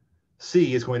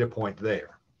 C is going to point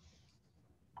there.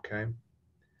 Okay.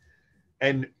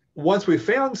 And once we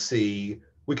found C,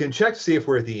 we can check to see if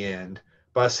we're at the end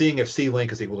by seeing if C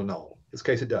link is equal to null. In this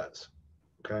case, it does.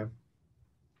 Okay.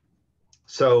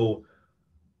 So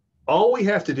all we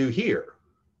have to do here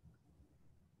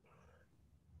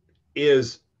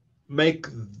is make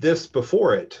this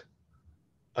before it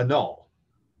a null.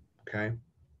 Okay.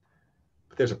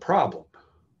 But there's a problem.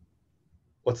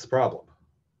 What's the problem?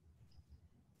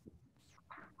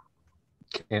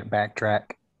 Can't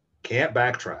backtrack. Can't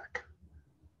backtrack.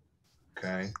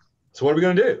 Okay. So what are we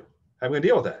going to do? How are we going to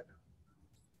deal with that?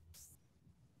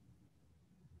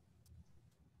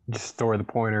 Just store the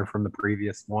pointer from the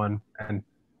previous one and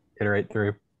iterate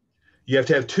through. You have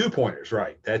to have 2 pointers,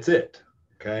 right? That's it.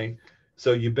 Okay.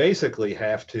 So you basically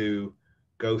have to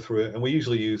go through it, and we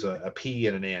usually use a P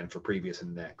and an N for previous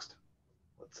and next,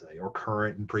 let's say, or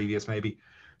current and previous maybe.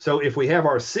 So if we have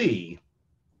our C,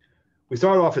 we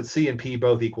start off at C and P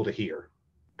both equal to here.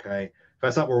 Okay. If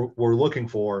that's not what we're looking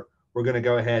for, we're going to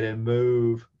go ahead and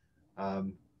move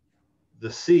the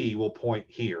C will point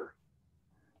here.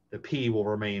 The P will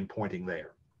remain pointing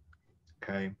there.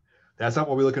 Okay. That's not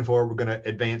what we're looking for. We're going to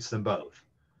advance them both.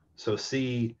 So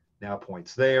C now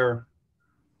points there.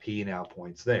 P now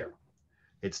points there.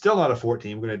 It's still not a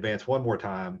 14. We're going to advance one more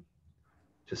time.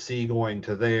 to C going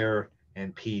to there,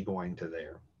 and P going to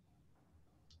there.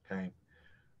 Okay.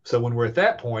 So when we're at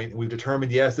that point, we've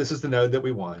determined, yes, this is the node that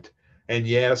we want. And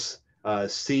yes,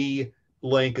 C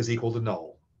link is equal to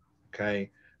null. Okay.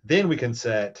 Then we can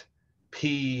set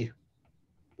P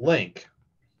link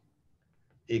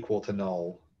equal to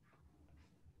null.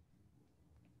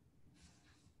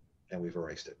 And we've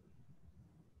erased it.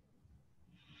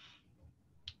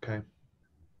 Okay.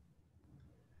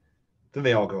 Then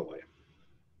they all go away.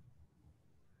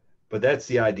 But that's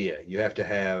the idea. You have to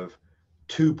have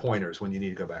 2 pointers when you need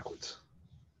to go backwards.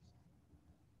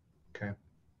 Okay.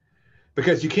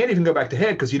 Because you can't even go back to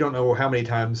head because you don't know how many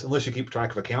times, unless you keep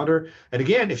track of a counter. And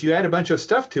again, if you add a bunch of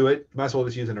stuff to it, you might as well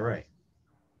just use an array.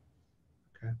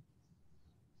 Okay.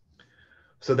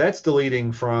 So that's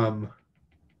deleting from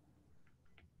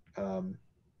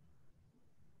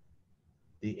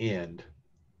the end.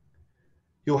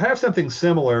 You'll have something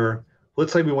similar.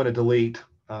 Let's say we want to delete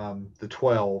the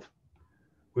 12.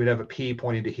 We'd have a P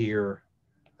pointing to here,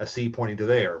 a C pointing to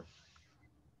there.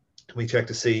 We check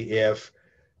to see if,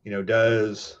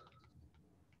 does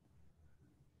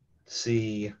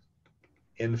C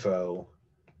info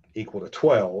equal to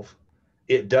 12?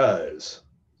 It does.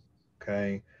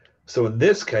 Okay. So in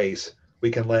this case, we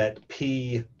can let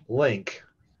P link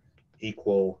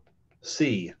equal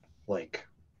C link.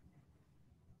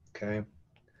 Okay.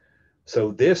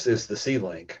 So this is the C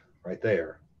link right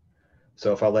there.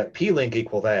 So if I let P link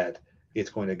equal that, it's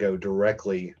going to go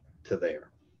directly to there.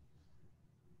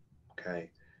 Okay.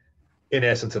 In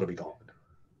essence, it'll be gone.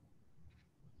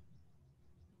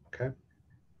 Okay.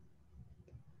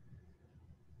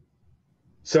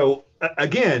 So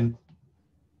again,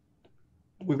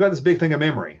 we've got this big thing of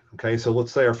memory. Okay. So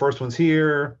let's say our first one's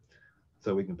here.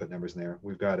 So we can put numbers in there.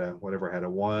 We've got a, whatever had a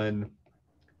 1,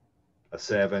 a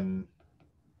 7,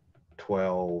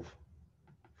 12,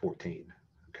 14.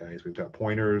 Okay, so we've got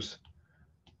pointers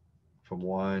from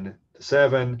 1 to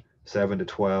 7, 7 to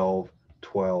 12,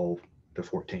 12 to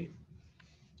 14.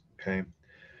 Okay,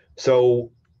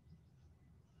 so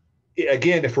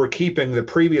again, if we're keeping the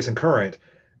previous and current,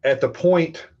 at the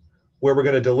point where we're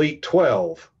going to delete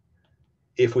 12,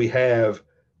 if we have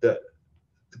the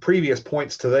previous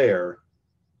points to there,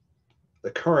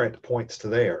 the current points to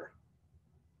there.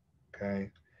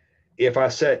 Okay, if I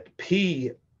set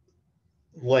P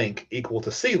link equal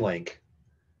to C link,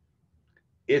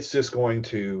 it's just going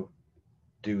to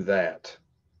do that.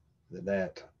 Then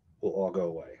that will all go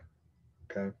away.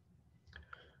 Okay.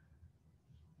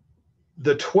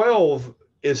 The 12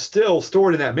 is still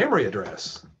stored in that memory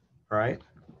address, right?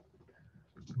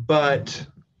 But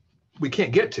we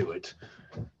can't get to it.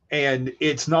 And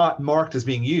it's not marked as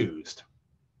being used.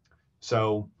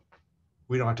 So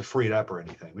we don't have to free it up or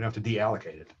anything. We don't have to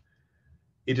deallocate it.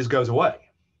 It just goes away.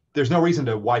 There's no reason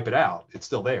to wipe it out. It's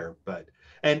still there.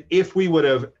 And if we would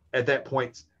have at that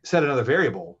point set another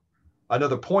variable,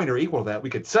 another pointer equal to that, we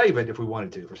could save it if we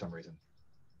wanted to for some reason.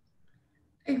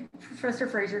 Hey, Professor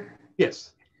Fraser.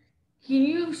 Yes. Can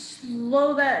you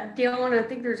slow that down? I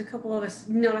think there's a couple of us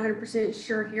not 100%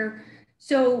 sure here.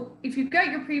 So if you've got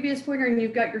your previous pointer and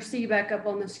you've got your C back up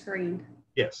on the screen.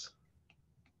 Yes.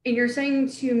 And you're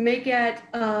saying to make it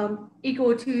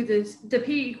equal to the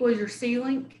P equals your C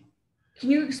link. Can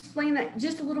you explain that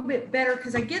just a little bit better?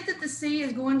 Because I get that the C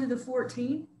is going to the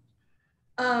 14.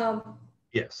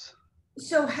 Yes.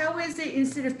 So how is it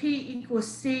instead of P equals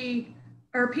C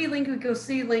or P link equals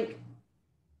C link?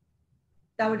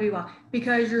 That would be why,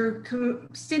 because you're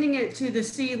sending it to the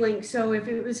C link. So if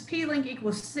it was P link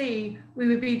equals C, we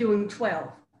would be doing 12.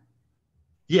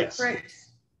 Yes. Right.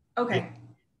 Okay. Yeah.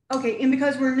 Okay. And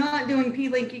because we're not doing P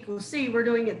link equals C, we're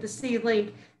doing it the C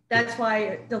link. That's why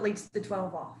it deletes the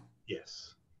 12 off.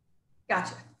 Yes.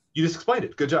 Gotcha. You just explained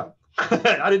it. Good job.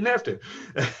 I didn't have to.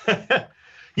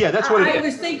 Yeah, that's what it is. I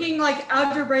was thinking like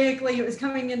algebraically it was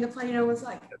coming into play and I was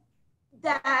like,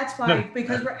 that's why,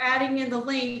 because we're adding in the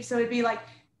link. So it'd be like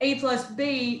A plus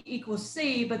B equals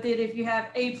C, but then if you have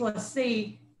A plus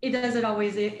C, it doesn't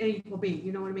always equal B.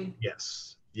 You know what I mean?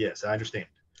 Yes. Yes, I understand.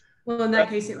 Well, in that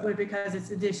case, it would because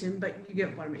it's addition, but you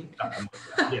get what I mean.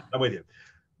 I'm with you.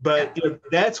 But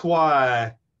that's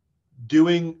why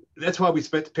we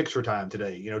spent picture time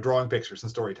today, drawing pictures and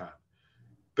story time,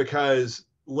 because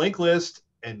linked list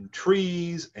and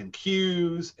trees and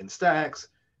queues and stacks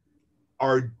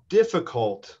are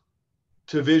difficult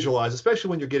to visualize, especially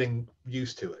when you're getting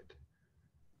used to it.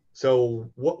 So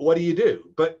what do you do?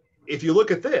 But if you look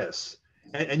at this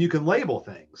and you can label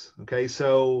things, okay,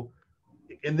 so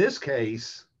in this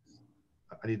case,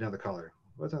 I need another color.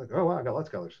 What's another? Oh, wow, I got lots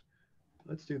of colors.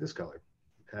 Let's do this color,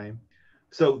 okay?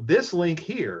 So this link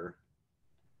here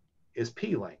is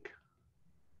P link,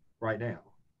 right now.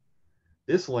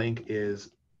 This link is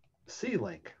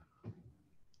C-link.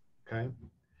 Okay.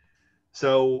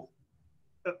 So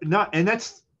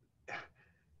that's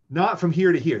not from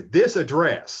here to here. This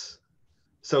address.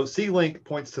 So C-link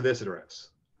points to this address,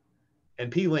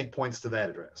 and P-link points to that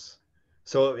address.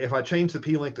 So if I change the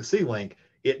P-link to C-link,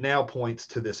 it now points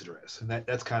to this address, and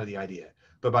that's kind of the idea.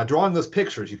 But by drawing those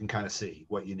pictures, you can kind of see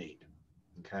what you need.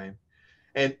 Okay.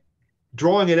 And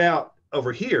drawing it out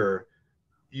over here,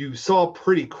 you saw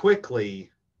pretty quickly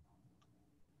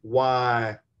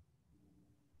why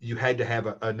you had to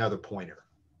have another pointer,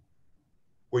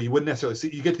 where you wouldn't necessarily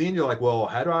see. You get to the end, you're like, well,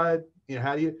 how do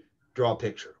you draw a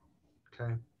picture?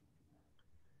 Okay.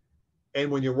 And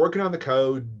when you're working on the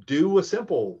code, do a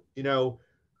simple,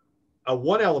 a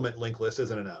 1-element linked list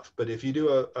isn't enough. But if you do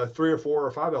a 3 or 4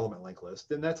 or 5-element linked list,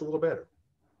 then that's a little better.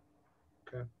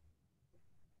 Okay.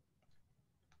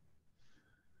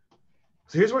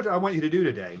 So here's what I want you to do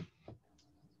today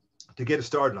to get us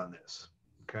started on this.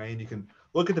 Okay. And you can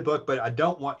look at the book, but I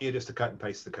don't want you just to cut and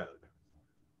paste the code.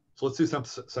 So let's do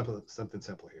something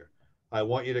simple here. I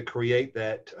want you to create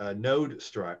that node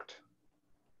struct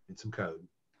in some code.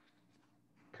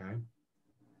 Okay.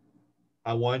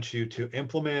 I want you to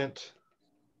implement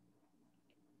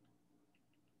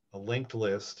a linked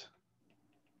list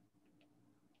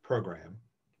program.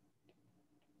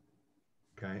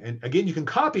 Okay. And again, you can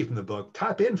copy from the book,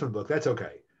 type in from the book, that's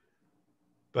okay.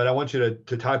 But I want you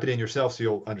to type it in yourself so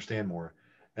you'll understand more.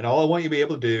 And all I want you to be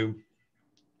able to do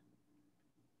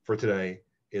for today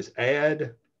is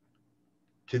add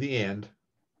to the end.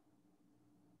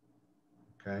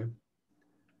 Okay.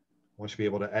 I want you to be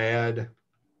able to add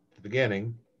to the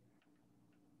beginning.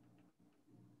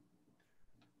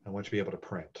 I want you to be able to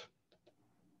print.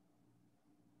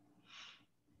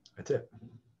 That's it.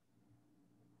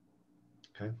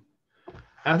 Okay.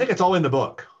 And I think it's all in the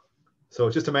book. So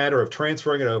it's just a matter of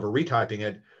transferring it over, retyping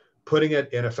it, putting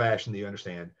it in a fashion that you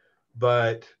understand.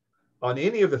 But on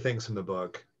any of the things from the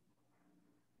book,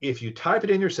 if you type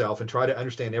it in yourself and try to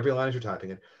understand every line as you're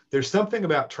typing it, there's something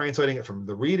about translating it from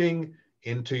the reading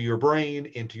into your brain,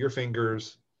 into your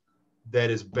fingers,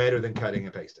 that is better than cutting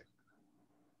and pasting.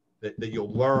 That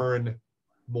you'll learn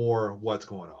more what's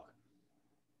going on.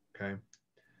 Okay.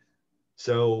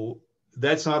 So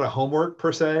that's not a homework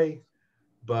per se,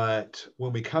 but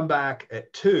when we come back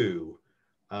at 2,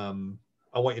 I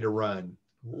want you to run.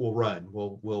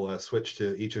 We'll switch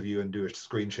to each of you and do a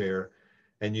screen share,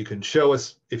 and you can show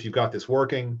us if you've got this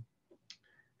working,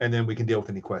 and then we can deal with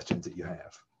any questions that you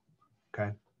have.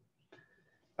 Okay.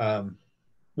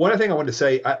 One other thing I wanted to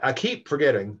say, I keep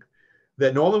forgetting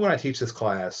that normally when I teach this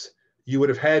class, you would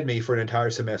have had me for an entire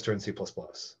semester in C++,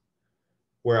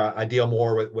 where I deal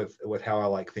more with how I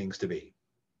like things to be.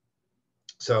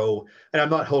 So, and I'm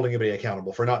not holding anybody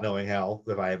accountable for not knowing how,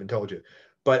 if I haven't told you.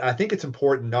 But I think it's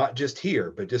important, not just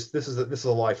here, but just this is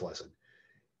a life lesson.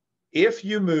 If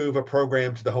you move a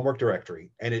program to the homework directory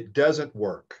and it doesn't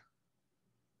work,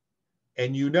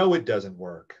 and you know it doesn't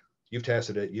work, you've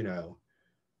tested it,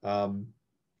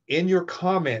 in your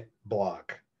comment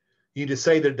block, you just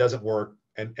say that it doesn't work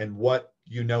and what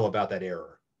you know about that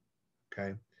error.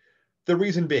 Okay. The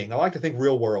reason being, I like to think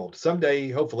real world.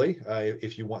 Someday, hopefully,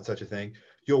 if you want such a thing,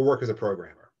 you'll work as a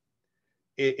programmer.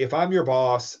 If I'm your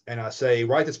boss and I say,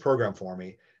 write this program for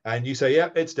me, and you say,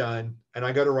 yep, it's done, and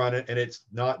I go to run it and it's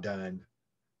not done,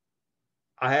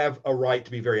 I have a right to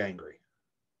be very angry.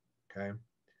 Okay.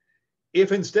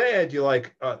 If instead you're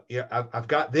like, yeah, I've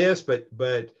got this, but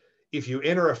if you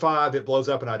enter a 5, it blows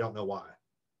up and I don't know why,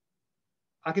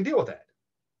 I can deal with that.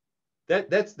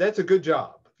 That's a good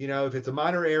job. If it's a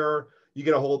minor error, you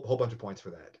get a whole bunch of points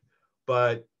for that.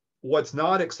 But what's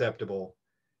not acceptable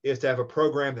is to have a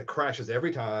program that crashes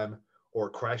every time, or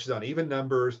crashes on even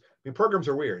numbers. I mean, programs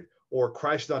are weird, or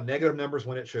crashes on negative numbers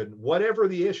when it shouldn't. Whatever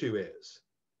the issue is,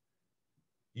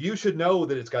 you should know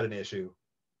that it's got an issue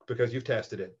because you've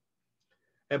tested it,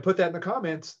 and put that in the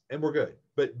comments and we're good.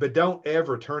 But don't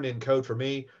ever turn in code for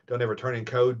me. Don't ever turn in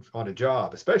code on a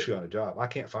job, especially on a job. I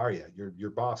can't fire you. Your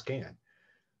boss can,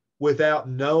 without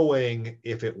knowing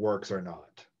if it works or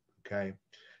not. Okay.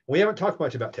 We haven't talked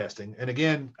much about testing. And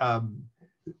again,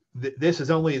 this is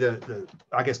only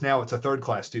I guess now it's a 3rd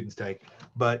class students take,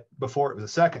 but before it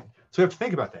was a 2nd. So we have to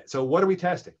think about that. So what are we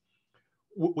testing?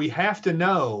 We have to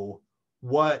know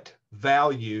what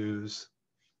values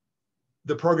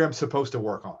the program's supposed to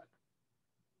work on.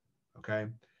 Okay.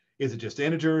 Is it just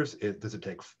integers? Does it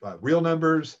take real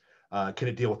numbers? Can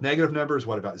it deal with negative numbers?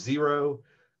 What about 0?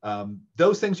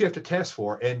 Those things you have to test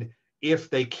for. And if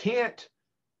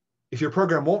your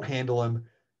program won't handle them,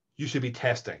 you should be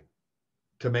testing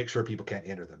to make sure people can't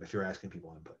enter them if you're asking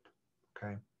people input.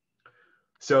 Okay.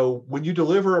 So when you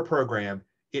deliver a program,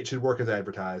 it should work as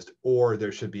advertised, or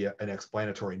there should be an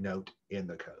explanatory note in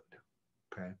the code.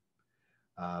 Okay.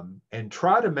 And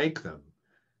try to make them.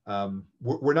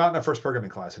 We're not in our first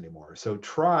programming class anymore. So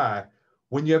try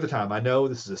when you have the time. I know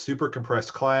this is a super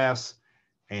compressed class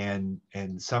and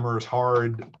summer's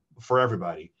hard for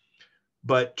everybody,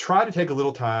 but try to take a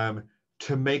little time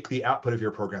to make the output of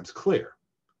your programs clear.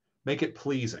 Make it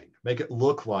pleasing, make it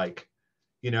look like,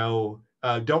 don't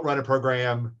run a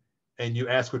program and you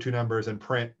ask for two numbers and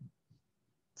print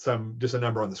just a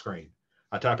number on the screen.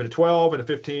 I type in a 12 and a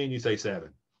 15, you say 7.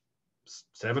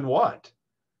 7 what?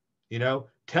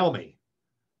 Tell me.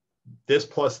 This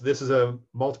plus this is a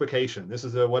multiplication. This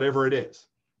is a whatever it is.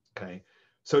 Okay.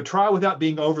 So try without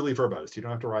being overly verbose. You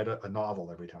don't have to write a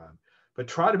novel every time, but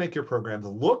try to make your programs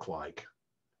look like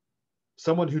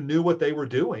someone who knew what they were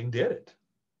doing did it.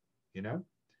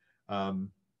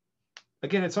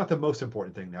 Again, it's not the most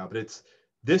important thing now, but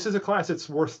this is a class that's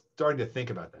worth starting to think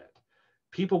about that.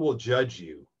 People will judge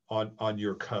you on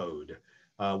your code,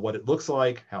 what it looks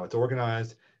like, how it's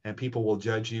organized, and people will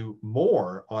judge you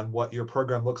more on what your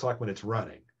program looks like when it's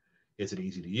running. Is it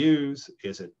easy to use?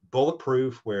 Is it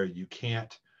bulletproof where you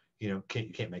can't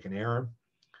make an error?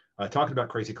 Talking about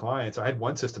crazy clients, I had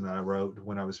one system that I wrote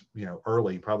when I was,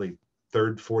 early, probably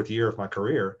 3rd, 4th year of my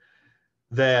career,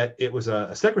 that it was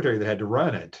a secretary that had to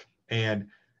run it. And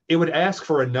it would ask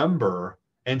for a number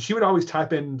and she would always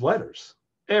type in letters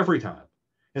every time.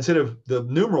 Instead of the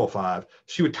numeral 5,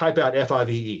 she would type out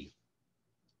FIVE,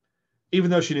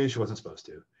 even though she knew she wasn't supposed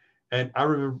to. And I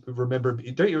remember,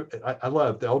 I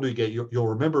love the older you get, you'll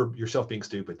remember yourself being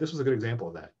stupid. This was a good example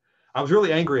of that. I was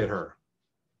really angry at her.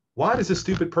 Why does this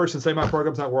stupid person say my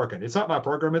program's not working? It's not my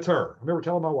program, it's her. I remember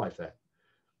telling my wife that.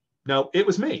 No, it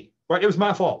was me, right? It was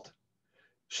my fault.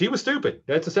 She was stupid.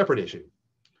 That's a separate issue.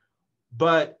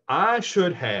 But I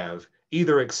should have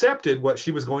either accepted what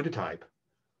she was going to type,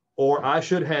 or I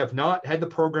should have not had the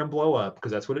program blow up,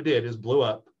 because that's what it did, is blew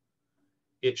up.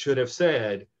 It should have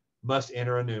said, must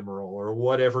enter a numeral or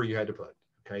whatever you had to put.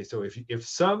 Okay, so we're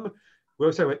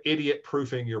talking about idiot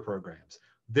proofing your programs.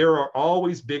 There are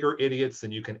always bigger idiots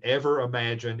than you can ever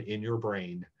imagine in your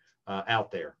brain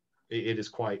out there. It is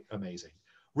quite amazing.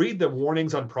 Read the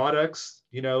warnings on products,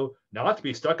 not to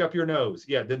be stuck up your nose.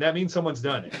 Yeah, then that means someone's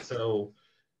done it. So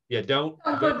yeah, don't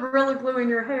put Gorilla Glue in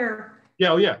your hair.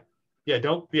 Yeah,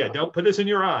 don't put this in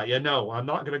your eye. Yeah, no, I'm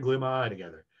not going to glue my eye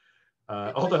together.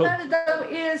 Although though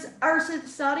is our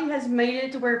society has made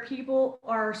it to where people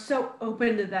are so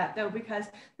open to that though, because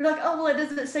they're like, oh, well, it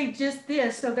doesn't say just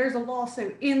this, so there's a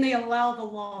lawsuit, and they allow the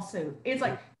lawsuit. It's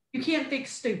like, you can't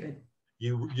fix stupid.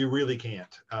 You really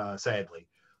can't, sadly.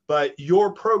 But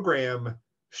your program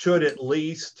should at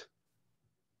least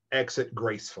exit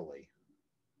gracefully.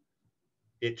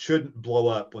 It shouldn't blow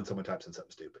up when someone types in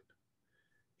something stupid.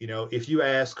 If you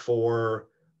ask for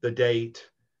the date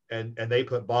and they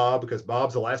put Bob because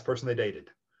Bob's the last person they dated.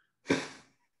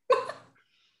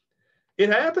 It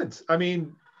happens. I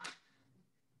mean,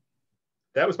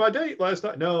 that was my date last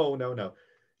night. No.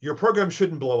 Your program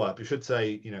shouldn't blow up. You should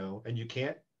say, and you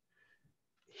can't.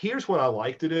 Here's what I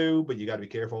like to do, but you got to be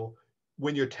careful.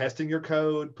 When you're testing your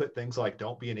code, put things like,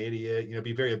 don't be an idiot,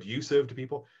 be very abusive to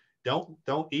people.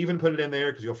 Don't even put it in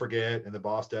there because you'll forget and the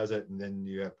boss does it and then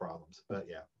you have problems.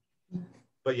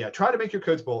 But yeah, try to make your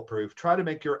codes bulletproof. Try to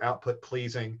make your output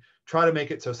pleasing. Try to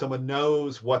make it so someone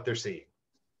knows what they're seeing.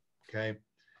 Okay.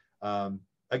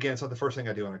 Again, it's not the first thing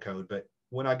I do on a code, but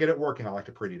when I get it working, I like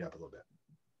to pretty it up a little bit.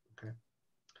 Okay.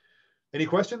 Any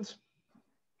questions?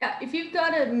 Yeah, if you've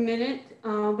got a minute,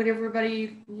 when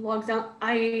everybody logs out,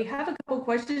 I have a couple of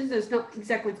questions. It's not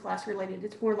exactly class related.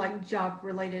 It's more like job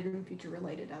related and future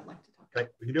related. I'd like to talk about. Okay,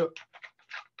 we can do it.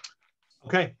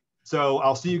 Okay, so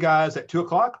I'll see you guys at 2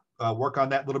 o'clock. Work on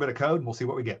that little bit of code and we'll see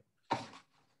what we get.